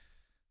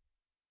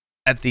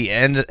the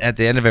end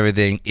of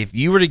everything, if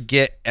you were to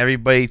get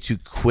everybody to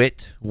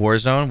quit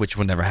Warzone, which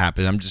would never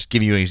happen, I'm just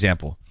giving you an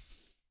example.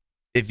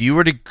 If you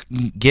were to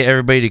get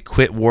everybody to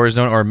quit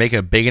Warzone or make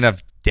a big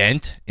enough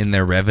dent in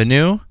their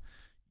revenue,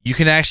 you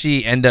can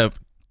actually end up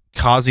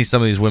causing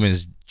some of these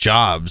women's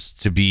jobs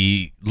to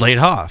be laid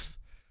off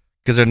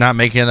because they're not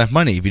making enough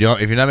money. If you're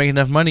not making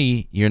enough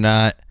money, it's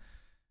not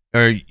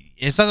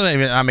that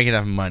you're not making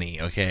enough money.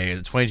 Okay,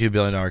 it's a $22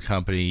 billion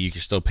company. You can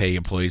still pay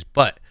employees,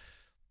 but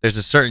there's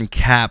a certain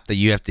cap that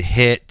you have to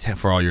hit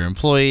for all your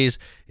employees.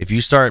 If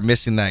you start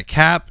missing that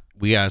cap,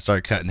 we got to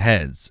start cutting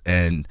heads.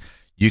 And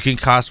you can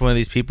cost one of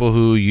these people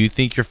who you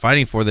think you're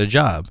fighting for their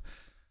job.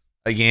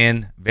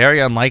 Again, very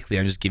unlikely.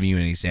 I'm just giving you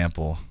an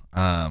example.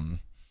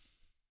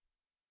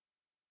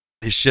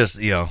 It's just,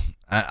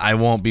 I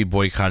won't be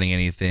boycotting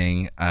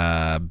anything.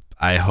 I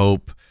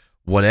hope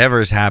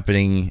whatever is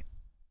happening,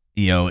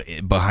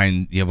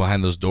 behind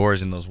those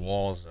doors and those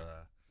walls,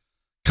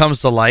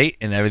 comes to light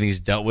and everything's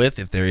dealt with.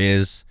 If there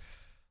is,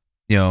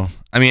 I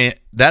mean,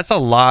 that's a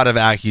lot of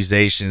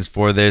accusations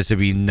for there to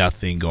be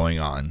nothing going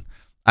on.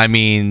 I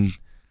mean,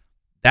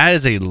 that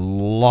is a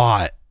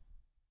lot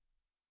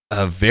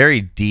of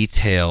very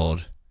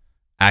detailed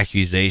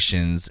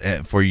accusations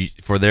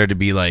for there to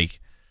be like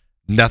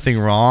nothing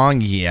wrong.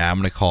 Yeah, I'm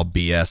gonna call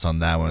BS on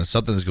that one.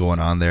 Something's going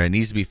on there. It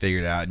needs to be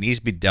figured out. It needs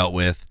to be dealt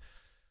with.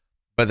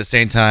 But at the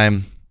same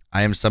time,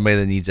 I am somebody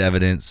that needs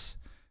evidence.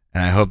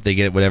 And I hope they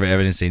get whatever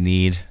evidence they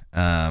need.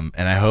 And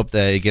I hope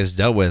that it gets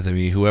dealt with. I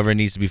mean, whoever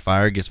needs to be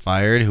fired gets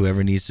fired.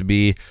 Whoever needs to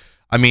be,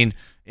 I mean,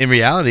 in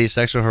reality,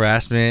 sexual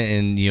harassment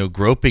and,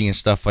 groping and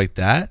stuff like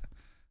that,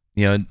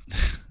 you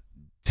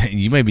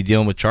may be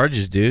dealing with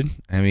charges, dude.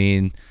 I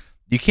mean,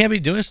 you can't be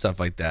doing stuff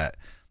like that.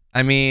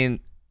 I mean,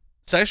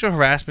 sexual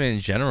harassment in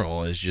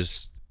general is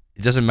just,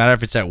 it doesn't matter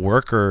if it's at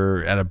work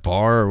or at a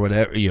bar or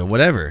whatever,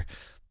 whatever.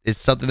 It's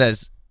something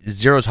that's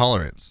zero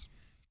tolerance.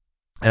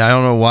 And I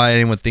don't know why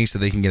anyone thinks that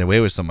they can get away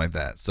with something like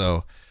that.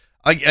 So,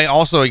 I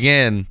also,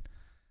 again,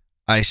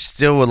 I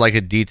still would like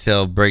a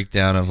detailed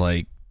breakdown of,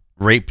 like,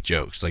 rape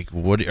jokes. Like,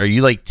 what are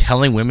you, like,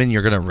 telling women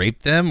you're going to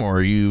rape them? Or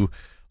are you,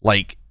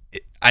 like,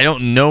 I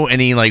don't know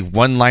any, like,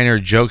 one-liner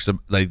jokes,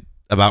 like,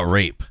 about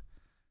rape.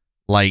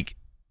 Like,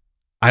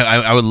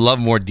 I would love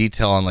more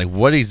detail on, like,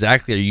 what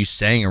exactly are you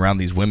saying around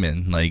these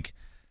women? Like,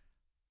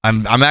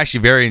 I'm actually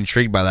very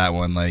intrigued by that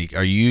one. Like,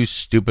 are you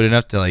stupid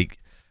enough to, like,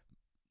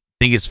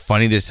 think it's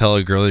funny to tell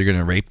a girl you're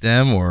gonna rape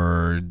them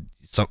or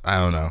some? I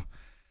don't know.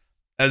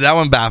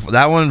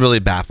 That one really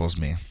baffles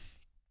me.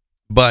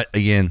 But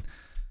again,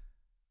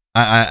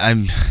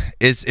 I'm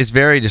it's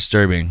very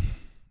disturbing.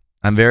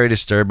 I'm very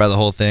disturbed by the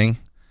whole thing,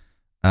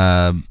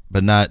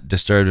 but not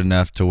disturbed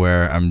enough to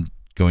where I'm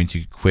going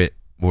to quit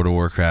World of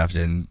Warcraft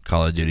and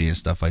Call of Duty and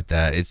stuff like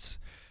that. It's,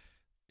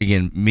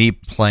 again, me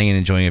playing and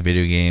enjoying a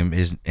video game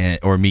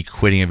or me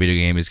quitting a video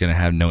game is going to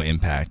have no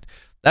impact.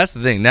 That's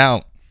the thing.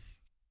 Now,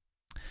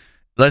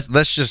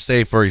 let's just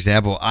say, for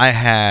example,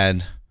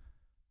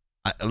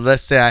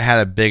 let's say I had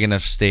a big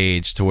enough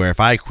stage to where if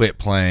I quit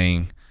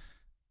playing,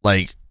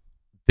 like,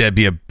 that'd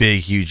be a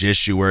big, huge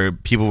issue where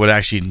people would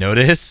actually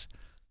notice.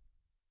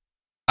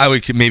 I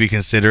would maybe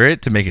consider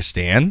it to make a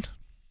stand.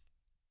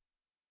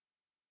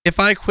 If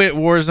I quit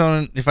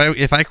Warzone, if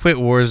I quit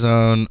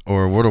Warzone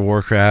or World of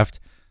Warcraft,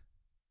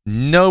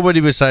 nobody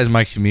besides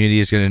my community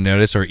is going to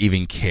notice or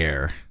even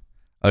care.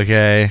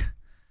 Okay?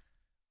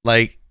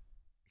 Like,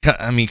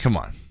 I mean, come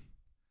on.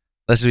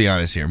 Let's be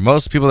honest here.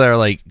 Most people that are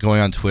like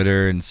going on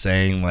Twitter and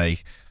saying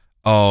like,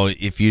 "Oh,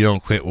 if you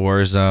don't quit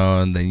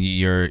Warzone, then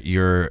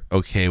you're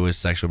okay with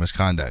sexual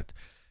misconduct.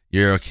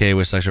 You're okay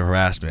with sexual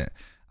harassment."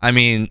 I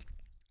mean,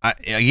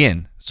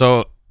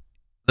 so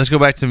let's go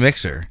back to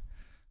Mixer.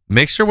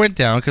 Mixer went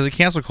down because of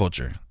cancel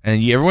culture,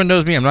 and everyone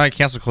knows me. I'm not a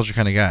cancel culture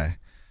kind of guy,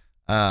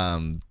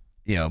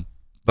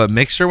 But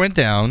Mixer went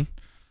down.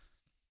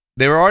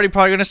 They were already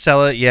probably going to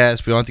sell it.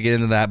 Yes, we don't have to get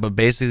into that. But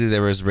basically,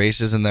 there was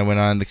racism that went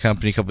on in the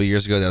company a couple of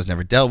years ago that was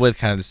never dealt with.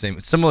 Kind of the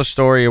similar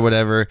story or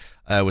whatever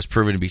was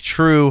proven to be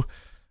true,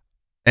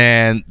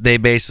 and they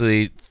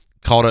basically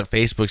called up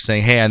Facebook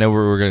saying, "Hey, I know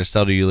we're going to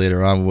sell to you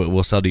later on.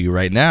 We'll sell to you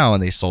right now,"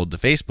 and they sold to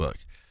Facebook.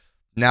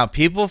 Now,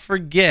 people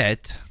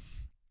forget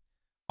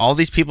all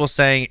these people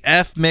saying,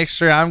 "F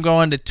Mixer, I'm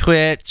going to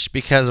Twitch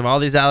because of all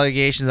these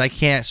allegations. I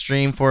can't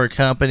stream for a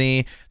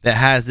company that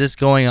has this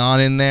going on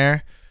in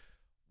there."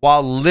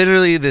 While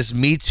literally this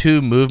Me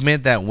Too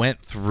movement that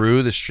went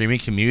through the streaming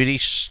community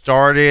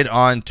started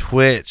on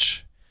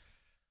Twitch.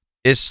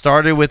 It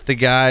started with the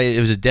guy,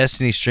 it was a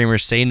Destiny streamer,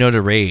 Say No to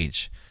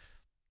Rage.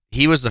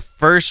 He was the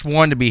first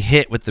one to be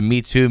hit with the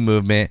Me Too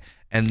movement,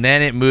 and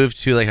then it moved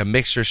to like a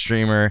Mixer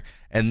streamer,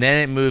 and then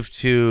it moved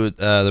to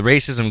the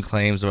racism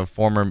claims of a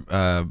former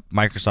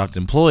Microsoft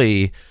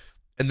employee.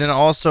 And then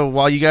also,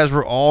 while you guys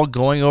were all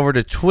going over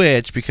to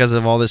Twitch because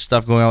of all this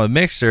stuff going on with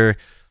Mixer,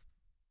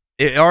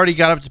 it already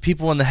got up to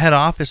people in the head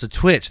office of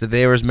Twitch that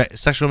there was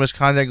sexual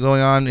misconduct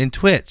going on in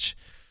Twitch.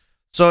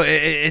 So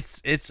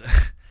it's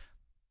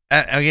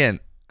again,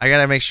 I got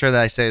to make sure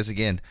that I say this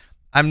again.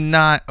 I'm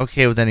not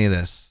okay with any of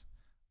this.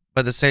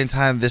 But at the same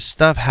time, this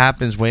stuff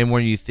happens way more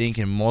than you think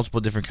in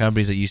multiple different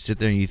companies that you sit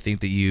there and you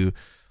think that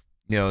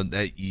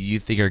that you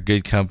think are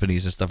good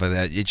companies and stuff like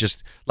that. It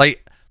just,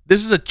 like,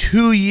 this is a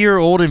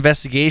 2-year-old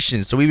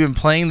investigation. So we've been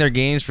playing their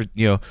games for,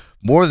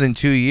 more than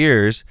 2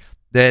 years.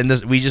 Then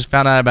we just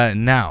found out about it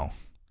now.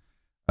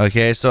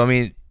 Okay, so I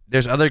mean,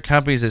 there's other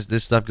companies that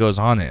this stuff goes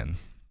on in.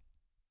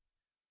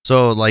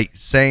 So like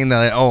saying that,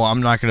 like, oh,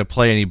 I'm not going to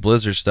play any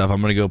Blizzard stuff.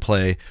 I'm going to go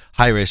play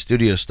Hi-Res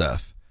Studio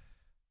stuff.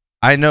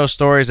 I know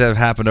stories that have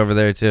happened over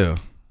there too.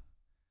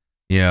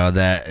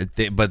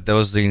 But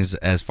those things,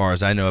 as far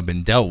as I know, have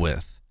been dealt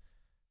with.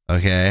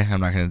 Okay,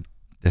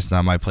 it's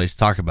not my place to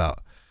talk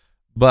about.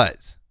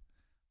 But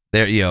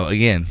there,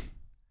 again,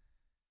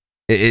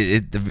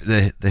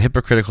 the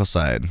hypocritical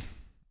side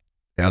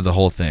of the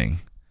whole thing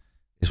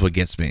is what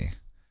gets me.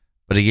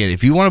 But again,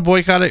 if you want to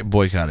boycott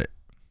it.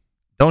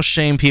 Don't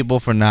shame people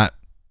for not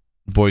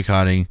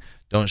boycotting.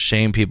 Don't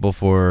shame people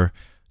for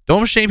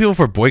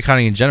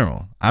boycotting in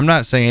general. I'm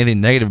not saying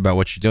anything negative about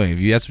what you're doing.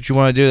 If that's what you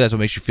want to do, that's what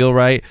makes you feel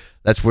right.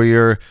 That's where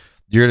you're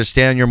going to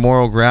stand on your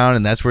moral ground,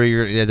 and that's where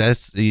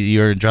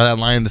you're draw that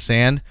line in the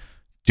sand.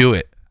 Do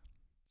it.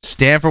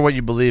 Stand for what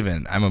you believe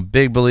in. I'm a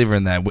big believer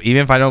in that.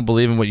 Even if I don't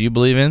believe in what you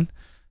believe in,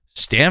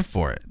 stand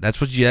for it.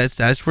 That's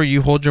where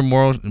you hold your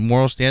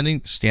moral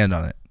standing. Stand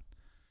on it.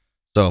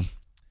 So,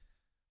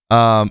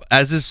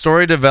 as this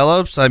story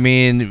develops, I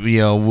mean,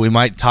 we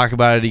might talk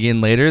about it again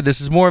later.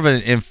 This is more of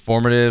an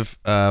informative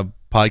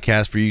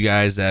podcast for you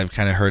guys that have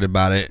kind of heard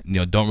about it.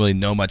 Don't really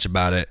know much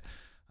about it.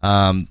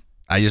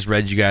 I just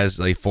read you guys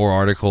like 4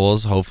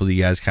 articles. Hopefully,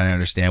 you guys kind of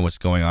understand what's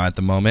going on at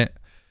the moment.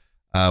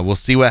 We'll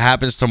see what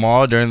happens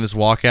tomorrow during this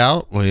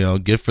walkout. Well,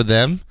 good for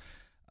them.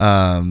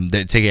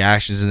 They're taking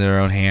actions in their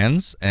own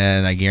hands,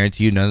 and I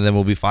guarantee you none of them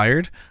will be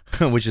fired,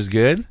 which is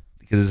good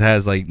because it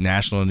has like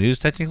national news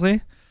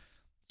technically.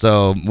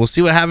 So we'll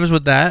see what happens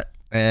with that,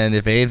 and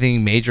if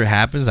anything major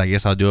happens, I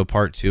guess I'll do a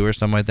part 2 or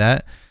something like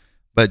that.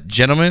 But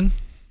gentlemen,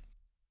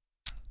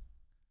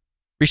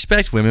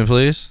 respect women,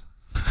 please.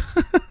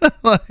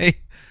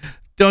 Like,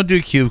 don't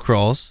do cube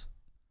crawls.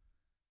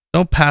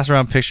 Don't pass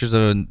around pictures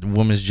of a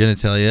woman's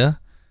genitalia.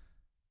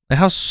 Like,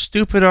 how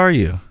stupid are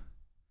you?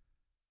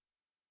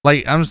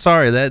 Like, I'm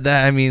sorry that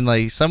I mean,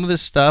 like, some of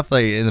this stuff,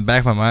 like, in the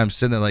back of my mind, I'm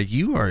sitting there like,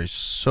 you are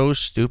so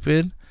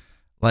stupid.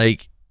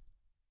 Like,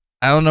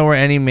 I don't know where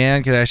any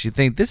man could actually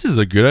think this is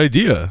a good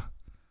idea.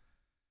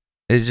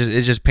 It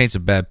just paints a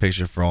bad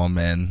picture for all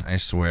men. I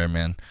swear,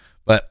 man.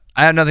 But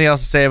I have nothing else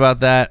to say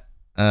about that.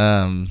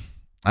 I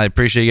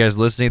appreciate you guys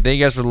listening. Thank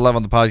you guys for the love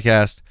on the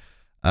podcast.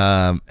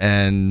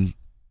 And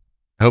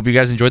I hope you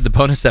guys enjoyed the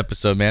bonus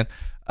episode, man.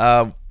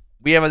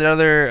 we have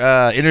another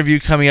interview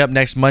coming up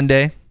next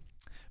Monday.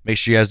 Make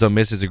sure you guys don't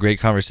miss it. It's a great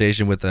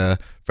conversation with a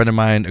friend of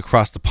mine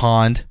across the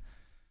pond.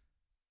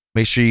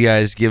 Make sure you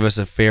guys give us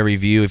a fair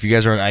review. If you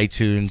guys are on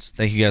iTunes,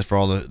 thank you guys for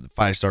all the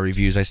 5-star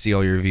reviews. I see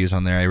all your reviews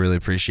on there. I really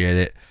appreciate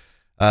it.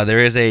 There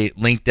is a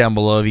link down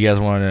below if you guys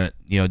want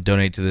to,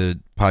 donate to the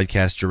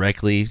podcast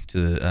directly to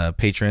the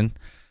patron.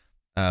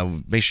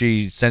 Make sure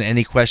you send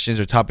any questions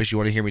or topics you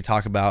want to hear me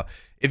talk about.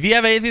 If you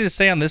have anything to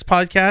say on this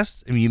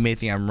podcast, and you may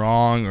think I'm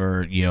wrong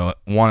or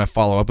want to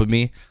follow up with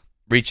me,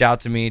 reach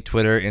out to me.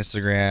 Twitter,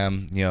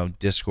 Instagram,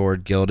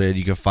 Discord, Gilded.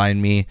 You can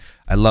find me.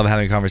 I love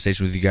having a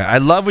conversation with you guys. I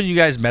love when you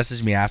guys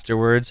message me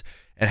afterwards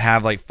and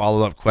have like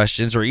follow up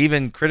questions or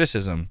even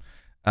criticism.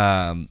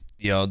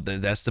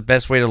 That's the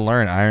best way to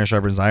learn. Iron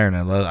sharpens iron.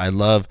 I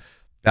love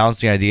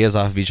bouncing ideas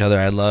off of each other.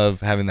 I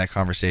love having that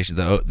conversation,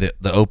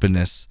 the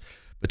openness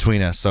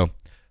between us. So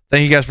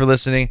thank you guys for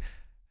listening.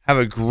 Have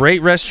a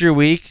great rest of your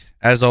week.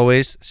 As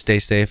always, stay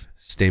safe,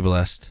 stay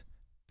blessed.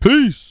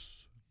 Peace.